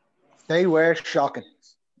 They were shocking.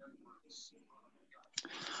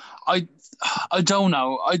 I don't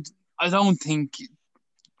know. I don't think.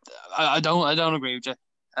 I don't agree with you.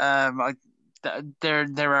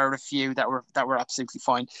 There are a few that were absolutely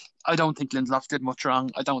fine. I don't think Lindelof did much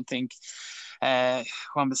wrong. I don't think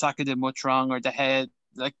Wan-Bissaka did much wrong, or De Gea.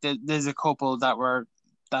 Like there's a couple that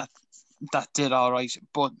did all right,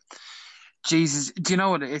 but Jesus, do you know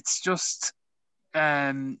what? It's just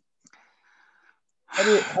how do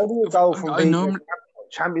you go from being a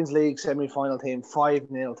Champions League semi-final team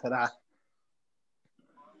 5-0 to that?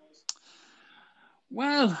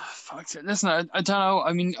 Well, listen, I don't know.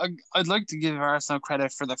 I mean, I'd like to give Arsenal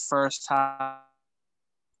credit for the first half.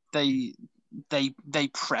 They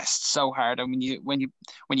pressed so hard, and when you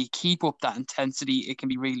keep up that intensity, it can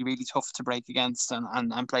be really, really tough to break against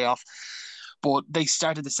and play off. But they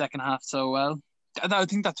started the second half so well. I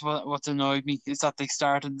think that's what annoyed me, is that they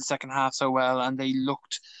started the second half so well, and they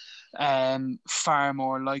looked far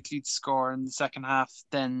more likely to score in the second half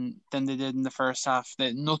than they did in the first half.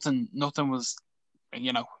 Nothing was,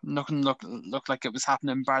 nothing looked like it was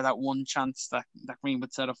happening, bar that one chance that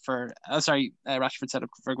Greenwood set up for. Rashford set up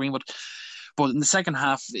for Greenwood. But in the second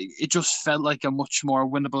half, it just felt like a much more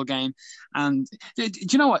winnable game. And do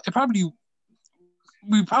you know what?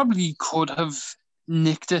 We probably could have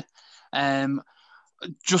nicked it. I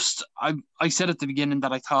said at the beginning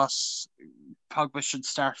that I thought Pogba should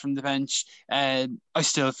start from the bench. I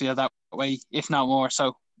still feel that way, if not more.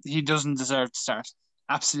 So he doesn't deserve to start.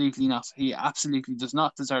 Absolutely not. He absolutely does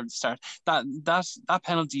not deserve to start. That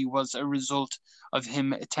penalty was a result of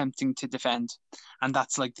him attempting to defend, and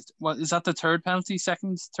that's like, what is that? The third penalty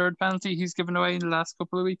he's given away in the last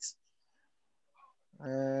couple of weeks.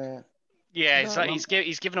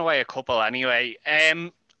 He's given away a couple anyway.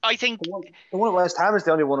 I think the one at West Ham is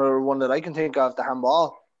the only one that I can think of, the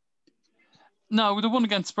handball. No, the one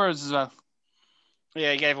against Spurs as well.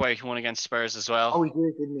 Yeah, he gave away one against Spurs as well. Oh, he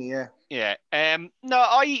did, didn't he? Yeah. Yeah. No,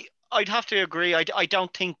 I'd have to agree. I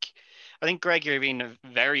think, Greg, you're being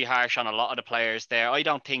very harsh on a lot of the players there. I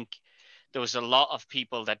don't think there was a lot of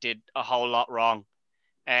people that did a whole lot wrong.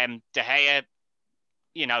 De Gea,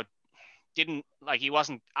 he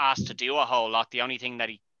wasn't asked to do a whole lot. The only thing that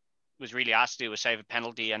he was really asked to do was save a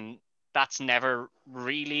penalty, and that's never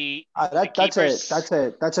really that's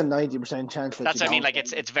a 90% chance. That's what I mean. Like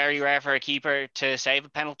it's very rare for a keeper to save a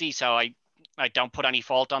penalty, so I don't put any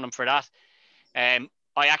fault on him for that.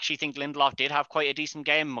 I actually think Lindelof did have quite a decent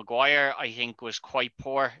game. Maguire, I think, was quite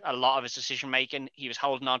poor. A lot of his decision making, he was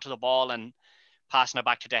holding on to the ball and passing it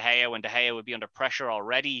back to De Gea when De Gea would be under pressure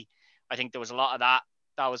already. I think there was a lot of that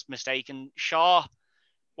was mistaken. Shaw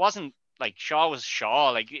was Shaw.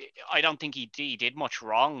 Like, I don't think he did much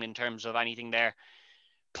wrong in terms of anything there.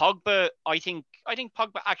 Pogba, I think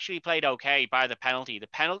Pogba actually played okay by the penalty. The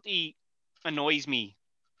penalty annoys me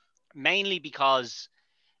mainly because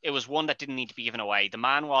it was one that didn't need to be given away. The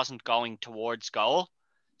man wasn't going towards goal,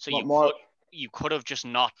 so you could have just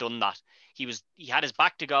not done that. He had his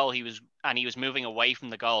back to goal. He was moving away from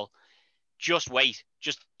the goal. Just wait.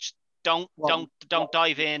 Just don't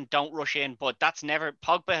dive in. Don't rush in. But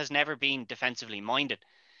Pogba has never been defensively minded,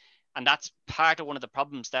 and that's part of one of the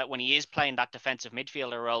problems, that when he is playing that defensive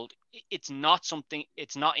midfielder role, it's not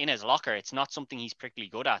in his locker. It's not something he's particularly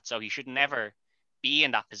good at. So he should never be in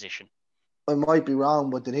that position. I might be wrong,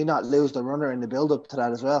 but did he not lose the runner in the build-up to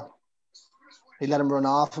that as well? He let him run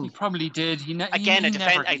off him. He probably did.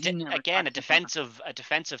 A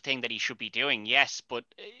defensive thing that he should be doing, yes, but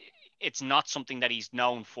it's not something that he's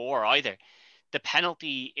known for either. The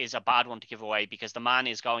penalty is a bad one to give away because the man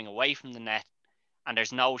is going away from the net, and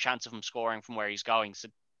there's no chance of him scoring from where he's going. So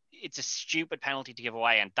it's a stupid penalty to give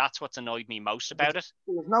away, and that's what's annoyed me most about it.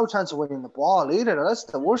 There's no chance of winning the ball either. That's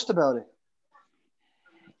the worst about it.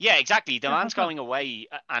 Yeah, exactly. The man's going away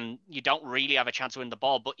and you don't really have a chance to win the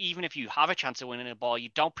ball. But even if you have a chance of winning the ball, you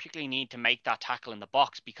don't particularly need to make that tackle in the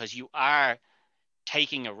box because you are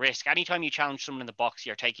taking a risk. Anytime you challenge someone in the box,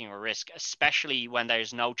 you're taking a risk, especially when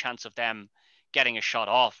there's no chance of them getting a shot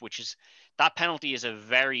off, which is that penalty is a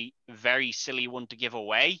very, very silly one to give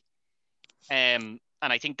away. And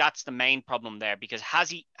I think that's the main problem there because has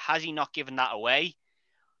he not given that away?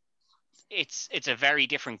 It's a very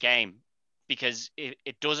different game because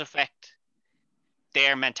it does affect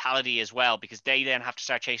their mentality as well because they then have to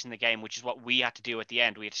start chasing the game, which is what we had to do at the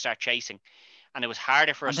end. We had to start chasing, and it was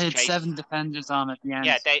harder for us to chase. And they had 7 defenders on at the end.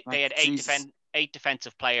 Yeah, they had eight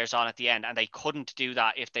defensive players on at the end, and they couldn't do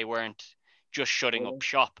that if they weren't just shutting up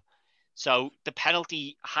shop. So the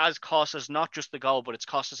penalty has cost us not just the goal, but it's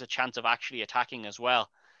cost us a chance of actually attacking as well.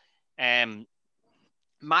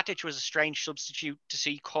 Matic was a strange substitute to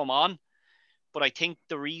see come on, but I think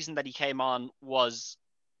the reason that he came on was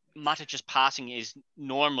Matic's passing is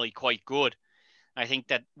normally quite good. I think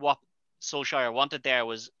that what Solskjaer wanted there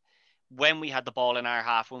was when we had the ball in our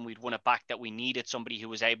half, when we'd won it back, that we needed somebody who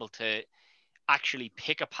was able to actually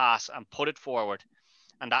pick a pass and put it forward.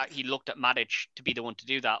 And that he looked at Matic to be the one to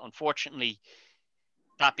do that. Unfortunately,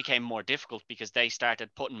 that became more difficult because they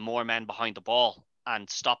started putting more men behind the ball and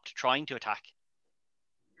stopped trying to attack.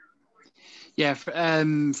 Yeah,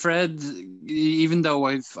 Fred. Even though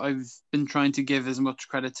I've been trying to give as much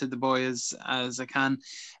credit to the boy as I can,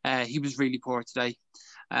 he was really poor today.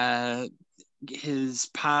 His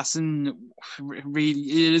passing really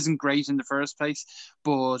it isn't great in the first place,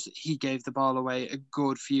 but he gave the ball away a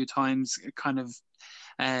good few times. Kind of,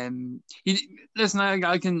 listen.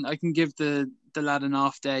 I can give the lad an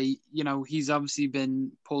off day. You know, he's obviously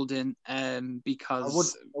been pulled in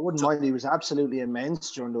because I wouldn't mind. He was absolutely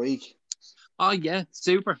immense during the week. Oh yeah,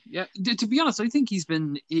 super. Yeah, to be honest, I think he's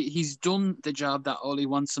done the job that Ole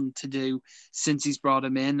wants him to do since he's brought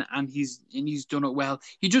him in, and he's done it well.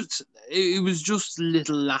 It was just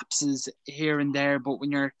little lapses here and there, but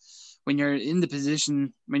when you're in the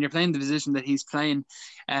position, when you're playing the position that he's playing,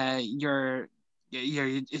 you're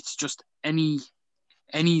it's just any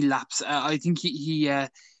lapse. I think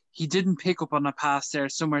he didn't pick up on a pass there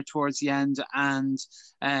somewhere towards the end, and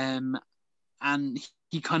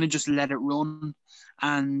he kind of just let it run.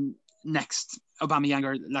 And next, Aubameyang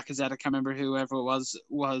or Lacazette, I can't remember whoever it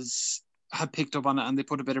was had picked up on it, and they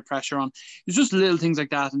put a bit of pressure on. It was just little things like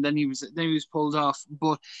that, and then he was pulled off.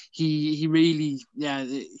 But he really,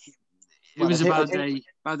 it was a bad day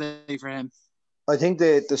for him. I think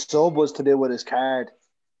the sub was to do with his card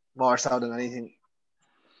more so than anything.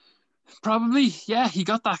 Probably, yeah. He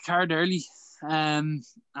got that card early. And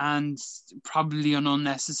probably an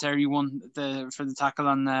unnecessary one for the tackle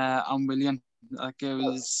on Willian. Like it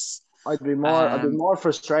was. I'd be more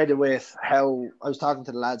frustrated with how I was talking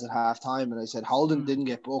to the lads at half time, and I said Holden didn't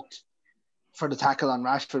get booked for the tackle on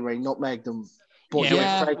Rashford where he nutmegged them. But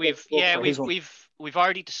we've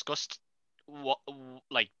already discussed what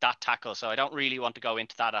like that tackle, so I don't really want to go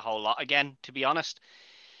into that a whole lot again, to be honest.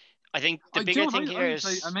 I think the bigger thing here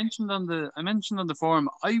is I mentioned on the forum.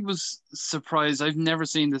 I was surprised. I've never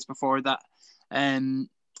seen this before that a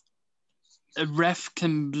ref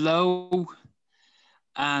can blow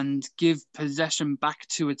and give possession back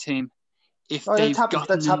to a team if they've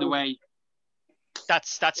gotten in the way.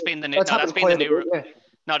 That's been the new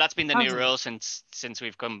rule since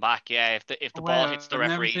we've come back. Yeah, if the ball hits the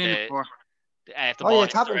referee, it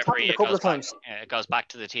goes back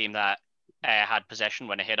to the team that had possession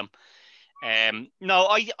when it hit him. No,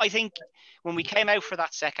 I think when we came out for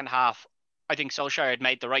that second half, I think Solskjaer had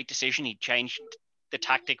made the right decision. He changed the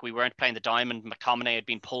tactic. We weren't playing the diamond. McTominay had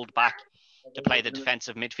been pulled back to play the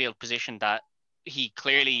defensive midfield position that he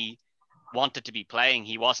clearly wanted to be playing.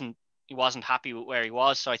 He wasn't happy with where he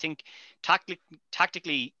was. So I think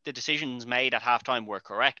tactically the decisions made at halftime were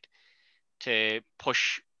correct to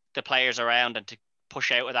push the players around and to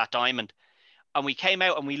push out of that diamond. And we came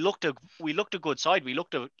out and we looked a good side. We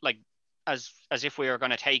looked like as if we were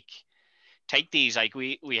going to take these. Like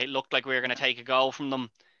we looked like we were going to take a goal from them.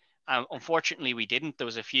 Unfortunately, we didn't. There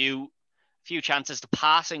was a few chances. The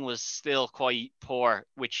passing was still quite poor,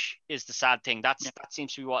 which is the sad thing. That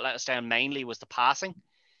seems to be what let us down mainly was the passing.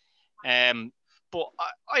 But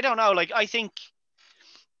I don't know. Like I think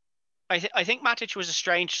Matic was a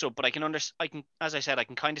strange sub, but I can as I said, I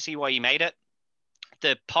can kind of see why he made it.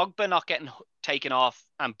 The Pogba not getting taken off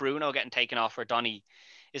and Bruno getting taken off for Donny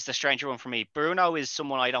is the stranger one for me. Bruno is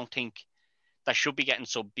someone I don't think that should be getting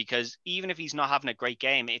sub because even if he's not having a great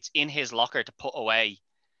game, it's in his locker to put away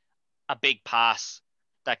a big pass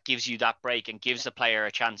that gives you that break and gives the player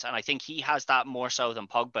a chance. And I think he has that more so than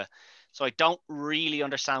Pogba. So I don't really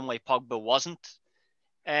understand why Pogba wasn't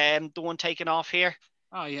the one taken off here.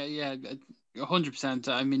 Oh yeah, 100%.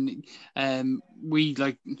 I mean, we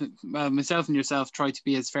myself and yourself try to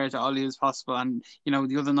be as fair to Ollie as possible. And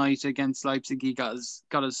the other night against Leipzig, he got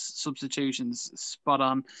his substitutions spot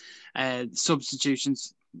on.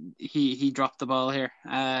 Substitutions, he dropped the ball here.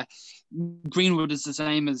 Greenwood is the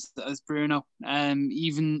same as Bruno.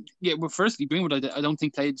 Firstly, Greenwood I don't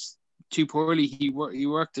think played too poorly. He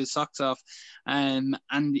worked his socks off, and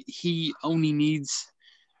he only needs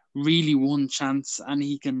really one chance, and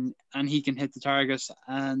he can hit the target.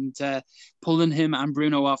 And pulling him and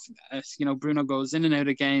Bruno off, Bruno goes in and out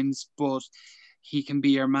of games, but he can be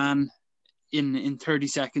your man in 30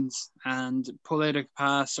 seconds and pull out a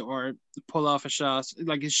pass or pull off a shot.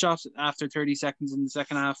 Like his shot after 30 seconds in the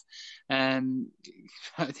second half, I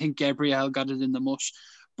think Gabriel got it in the mush,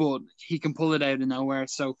 but he can pull it out of nowhere.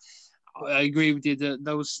 So I agree with you.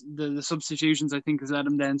 The substitutions, I think, has let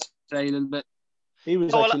him down today a little bit. He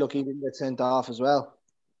was actually lucky he didn't get sent off as well.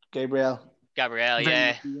 Gabriel,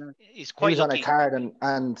 yeah. He's quite lucky. On a card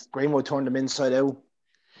and Greenwood turned him inside out.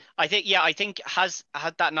 I think had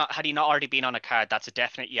he not already been on a card, that's a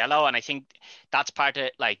definite yellow. And I think that's part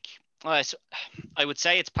of I would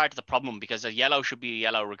say it's part of the problem, because a yellow should be a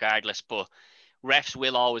yellow regardless, but refs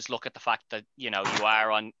will always look at the fact that, you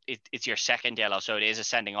are on it, it's your second yellow, so it is a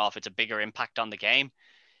sending off. It's a bigger impact on the game.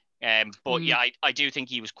 But yeah, I do think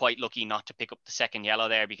he was quite lucky not to pick up the second yellow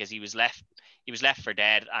there, because he was left for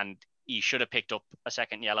dead, and he should have picked up a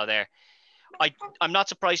second yellow there. I'm not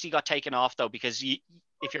surprised he got taken off though, because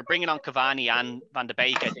if you're bringing on Cavani and Van de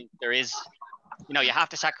Beek, I think there is, you have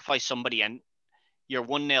to sacrifice somebody, and you're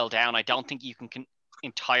 1-0 down. I don't think you can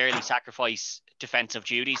entirely sacrifice defensive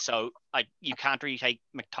duties, so you can't really take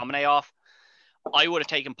McTominay off. I would have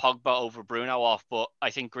taken Pogba over Bruno off, but I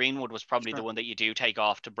think Greenwood was probably the one that you do take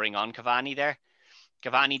off to bring on Cavani there.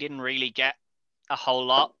 Cavani didn't really get a whole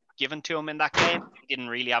lot given to him in that game. He didn't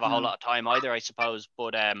really have a whole lot of time either, I suppose.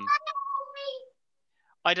 But I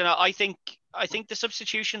don't know. I think the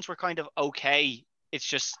substitutions were kind of okay. It's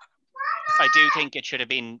just I do think it should have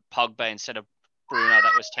been Pogba instead of Bruno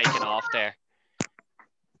that was taken off there.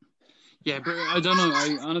 Yeah, but I don't know.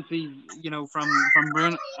 I honestly, from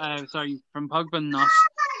Bruno, from Pogba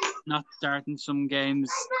not starting some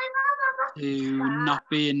games to not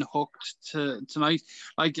being hooked to tonight.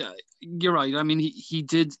 Like you're right. I mean, he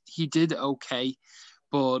did okay,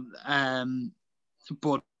 but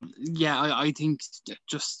yeah, I think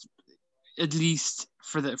just at least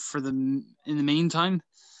for the in the meantime,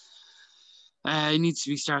 he needs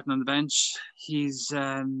to be starting on the bench. He's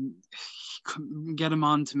get him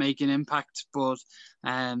on to make an impact, but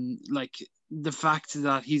like the fact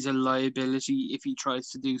that he's a liability if he tries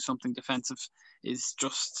to do something defensive is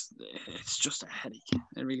just a headache.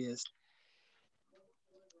 It really is.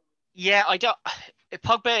 Yeah, I don't.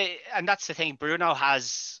 Pogba, and that's the thing. Bruno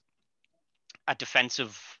has a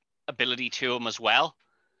defensive ability to him as well,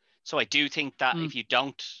 so I do think that if you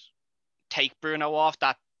don't take Bruno off,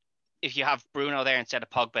 that if you have Bruno there instead of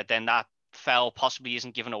Pogba, then that foul possibly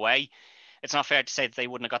isn't given away. It's not fair to say that they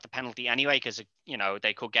wouldn't have got the penalty anyway, because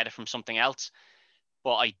they could get it from something else.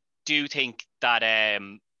 But I do think that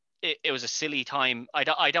it was a silly time.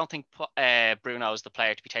 I don't think Bruno is the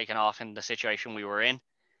player to be taken off in the situation we were in,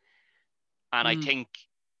 and I think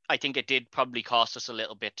it did probably cost us a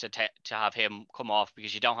little bit to have him come off,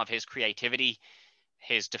 because you don't have his creativity,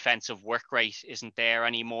 his defensive work rate isn't there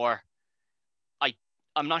anymore.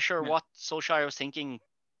 I'm not sure what Solskjaer was thinking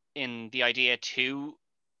in the idea to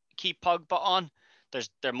keep Pogba on.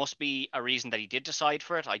 There must be a reason that he did decide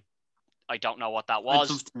for it. I don't know what that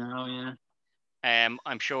was.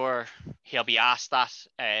 I'm sure he'll be asked that,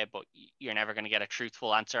 but you're never going to get a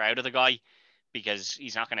truthful answer out of the guy, because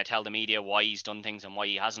he's not going to tell the media why he's done things and why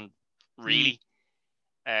he hasn't really.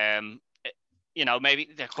 Maybe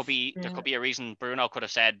there could be a reason. Bruno could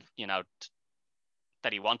have said,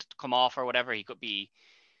 that he wanted to come off or whatever. He could be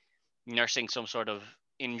nursing some sort of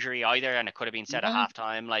injury either, and it could have been said at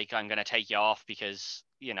halftime, like, I'm going to take you off because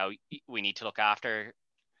we need to look after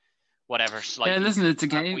whatever. Slightly. Yeah, listen, it's a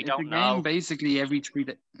game. It's a game basically every 3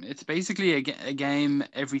 days. It's basically a game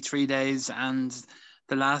every 3 days, and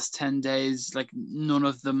the last 10 days, like, none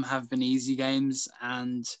of them have been easy games,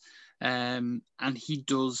 and he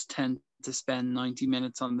does tend to spend 90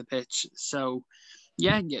 minutes on the pitch. So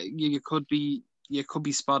yeah, you could be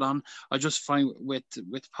spot on. I just find with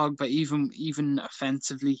Pogba, even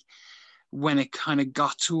offensively, when it kind of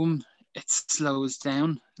got to him, it slows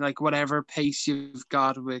down. Like whatever pace you've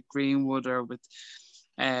got with Greenwood or with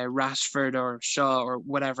Rashford or Shaw or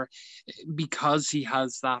whatever, because he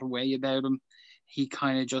has that way about him, he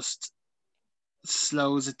kind of just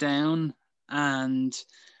slows it down, and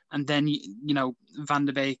then Van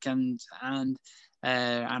de Beek and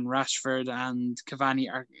Rashford and Cavani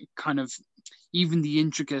are kind of, even the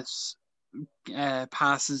intricate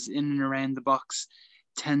passes in and around the box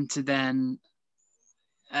tend to then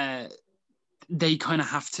they kind of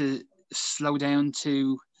have to slow down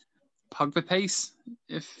to Pogba pace,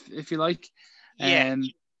 if you like. Yeah.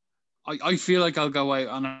 I feel like I'll go out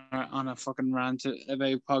on a fucking rant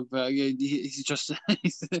about Pogba. He's just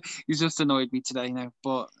annoyed me today now.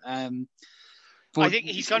 But I think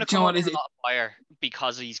he's going to come under a lot of fire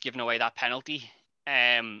because he's given away that penalty.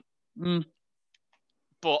 But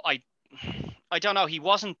I don't know. He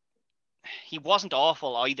wasn't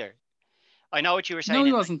awful either. I know what you were saying. No,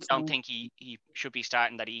 he wasn't. I don't think he should be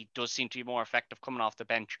starting. That he does seem to be more effective coming off the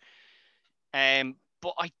bench.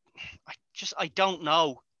 But I don't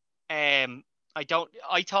know. I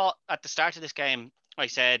thought at the start of this game, I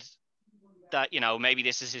said that, maybe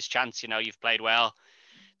this is his chance. You've played well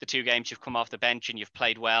the 2 games you've come off the bench, and you've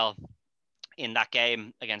played well in that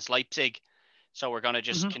game against Leipzig. So we're going to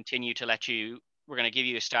just continue to we're going to give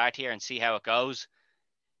you a start here and see how it goes.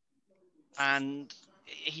 And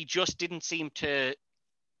he just didn't seem to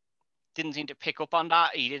pick up on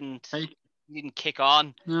that. He didn't kick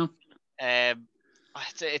on. No.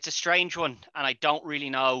 It's a strange one, and I don't really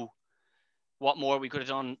know what more we could have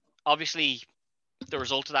done. Obviously, the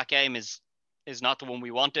result of that game is not the one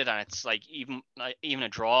we wanted, and it's like even a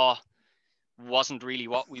draw wasn't really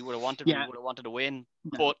what we would have wanted. Yeah. We would have wanted to win,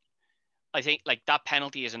 but I think like that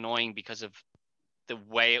penalty is annoying because of the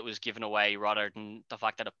way it was given away, rather than the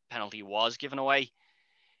fact that a penalty was given away,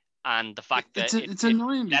 and the fact that it's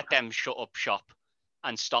annoying. Let them shut up shop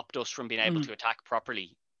and stopped us from being able to attack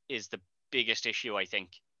properly is the biggest issue, I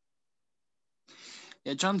think.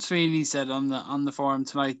 Yeah, John Sweeney said on the forum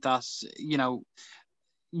tonight that you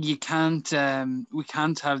can't we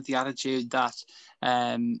can't have the attitude that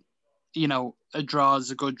a draw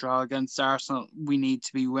is a good draw against Arsenal. We need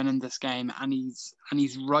to be winning this game, and he's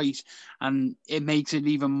right, and it makes it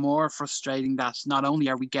even more frustrating that not only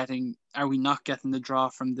are we not getting the draw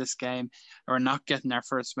from this game, or not getting our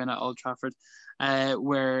first win at Old Trafford,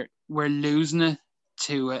 we're losing it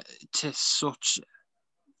to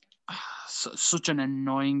such an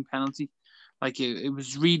annoying penalty. Like it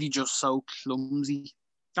was really just so clumsy.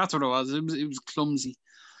 That's what it was. It was clumsy,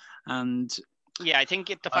 and yeah, I think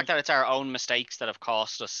the fact that it's our own mistakes that have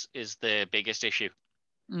cost us is the biggest issue,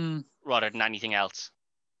 rather than anything else.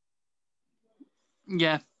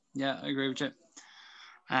 Yeah, I agree with you.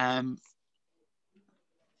 I'd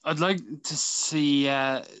like to see.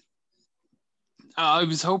 I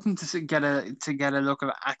was hoping to get a look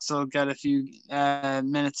at Axel get a few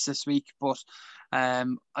minutes this week, but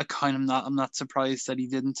I'm not surprised that he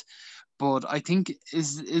didn't. But I think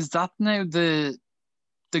is that now the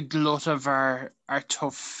glut of our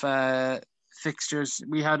tough fixtures.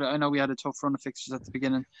 I know we had a tough run of fixtures at the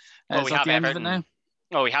beginning. Well, we have Everton now.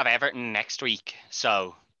 Oh, we have Everton next week.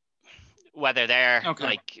 So whether they're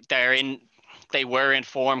they were in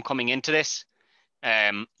form coming into this,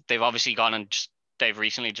 they've obviously gone and they've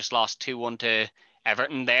recently just lost 2-1 to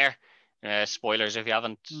Everton there. Spoilers if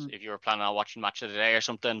you were planning on watching Match of the Day or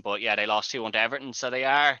something, but yeah, they lost 2-1 to Everton. So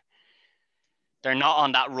they're not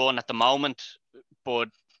on that run at the moment, but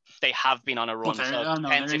they have been on a run. So it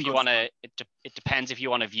depends if you want to. It depends if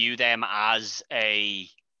you want to view them as a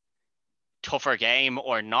tougher game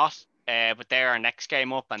or not. But they're our next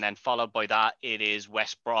game up, and then followed by that, it is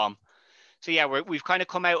West Brom. So yeah, we've kind of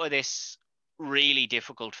come out of this really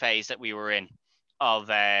difficult phase that we were in of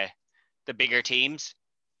the bigger teams.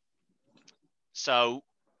 So,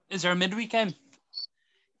 is there a midweek game?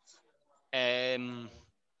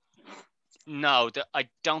 No, I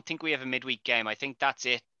don't think we have a midweek game. I think that's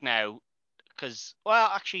it now. Because, well,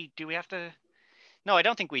 actually, do we have to? No, I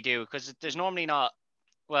don't think we do, because there's normally not.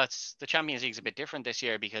 Well, the Champions League's a bit different this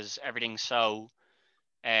year because everything's so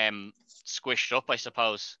squished up, I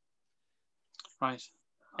suppose. Right.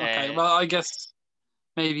 Okay. Well, I guess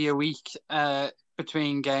maybe a week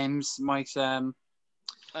between games might.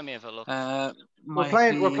 Let me have a look. We're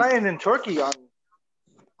playing in Turkey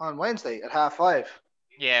on Wednesday at 5:30.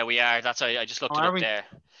 Yeah, we are. I just looked it up there.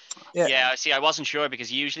 Yeah. See, I wasn't sure because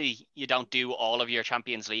usually you don't do all of your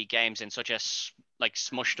Champions League games in such a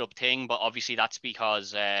smushed up thing, but obviously that's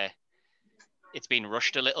because it's been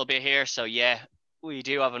rushed a little bit here. So yeah, we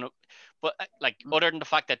do have but other than the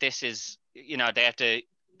fact that this is,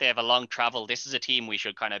 they have a long travel. This is a team we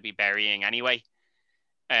should kind of be burying anyway.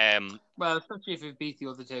 Well, especially if we beat the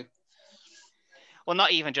other two. well,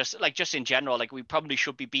 not even just in general. Like, we probably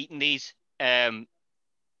should be beating these.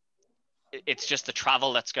 It's just the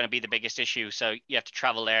travel that's going to be the biggest issue. So you have to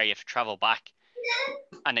travel there, you have to travel back,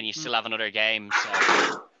 and then you still have another game.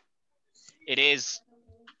 So it is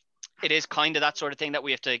kind of that sort of thing that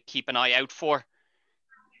we have to keep an eye out for.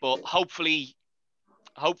 But hopefully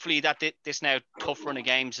that this now tough run of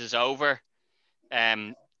games is over.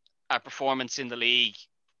 Our performance in the league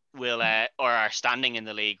will, or our standing in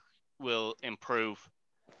the league will improve,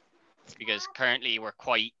 because currently we're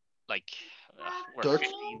quite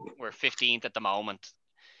we're 15th at the moment,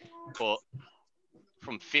 but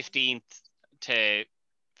from 15th to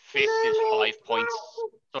 5th is 5 points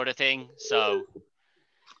sort of thing. So,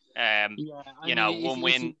 one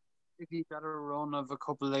win. If you got a run of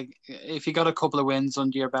if you got a couple of wins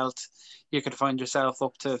under your belt, you could find yourself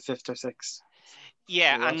up to 5th or 6th.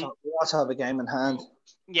 Yeah, we also have a game in hand.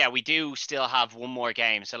 Yeah, we do still have one more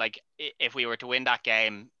game. So, like, if we were to win that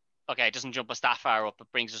game, okay, it doesn't jump us that far up.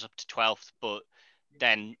 It brings us up to 12th. But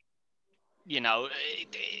then, the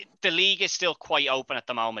league is still quite open at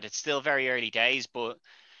the moment. It's still very early days. But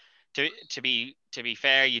to be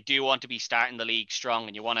fair, you do want to be starting the league strong,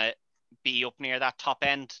 and you want to be up near that top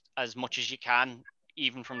end as much as you can,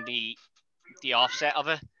 even from the offset of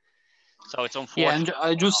it. So it's unfortunate. Yeah,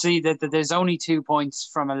 and I just see that there's only 2 points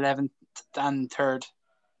from 11th and 3rd.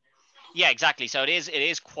 Yeah, exactly. So it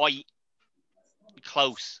is quite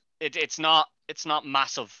close. It's not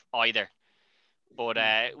massive either. But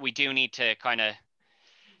we do need to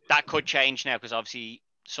that could change now, because obviously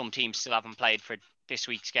some teams still haven't played for this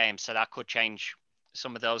week's game, so that could change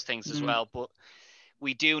some of those things as well. But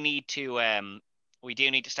we do need to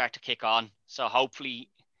start to kick on. So hopefully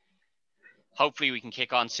we can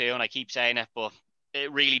kick on soon. I keep saying it, but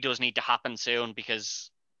it really does need to happen soon,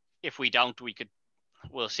 because if we don't,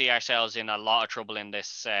 we'll see ourselves in a lot of trouble in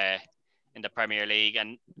this in the Premier League.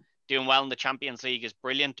 And doing well in the Champions League is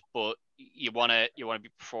brilliant, but you want to be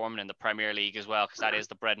performing in the Premier League as well, because that is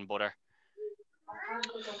the bread and butter.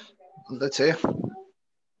 That's it.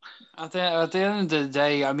 At the end of the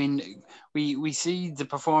day, I mean, we see the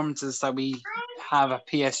performances that we have at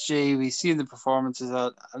PSG. We see the performances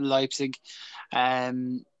at Leipzig,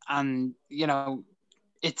 and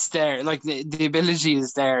it's there. Like, the ability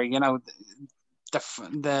is there.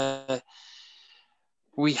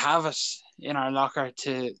 We have it in our locker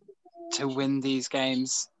to win these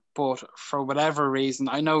games. But for whatever reason,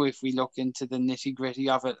 I know if we look into the nitty gritty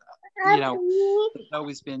of it, there's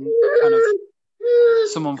always been kind of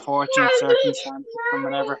some unfortunate circumstances and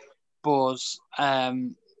whatever. But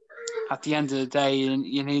at the end of the day,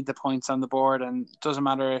 you need the points on the board, and it doesn't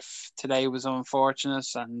matter if today was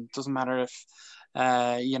unfortunate, and it doesn't matter if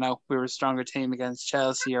we were a stronger team against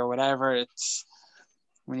Chelsea or whatever.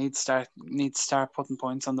 We need to start putting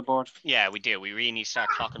points on the board. Yeah, we do. We really need to start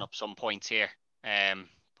clocking up some points here.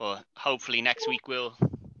 But hopefully next week will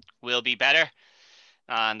be better,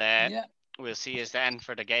 and we'll see you then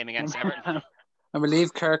for the game against Everton. And we'll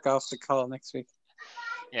leave Kirk off the call next week.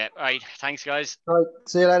 Yeah, all right. Thanks, guys. All right.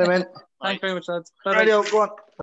 See you later, man. Thanks very much, lads. Radio, go on.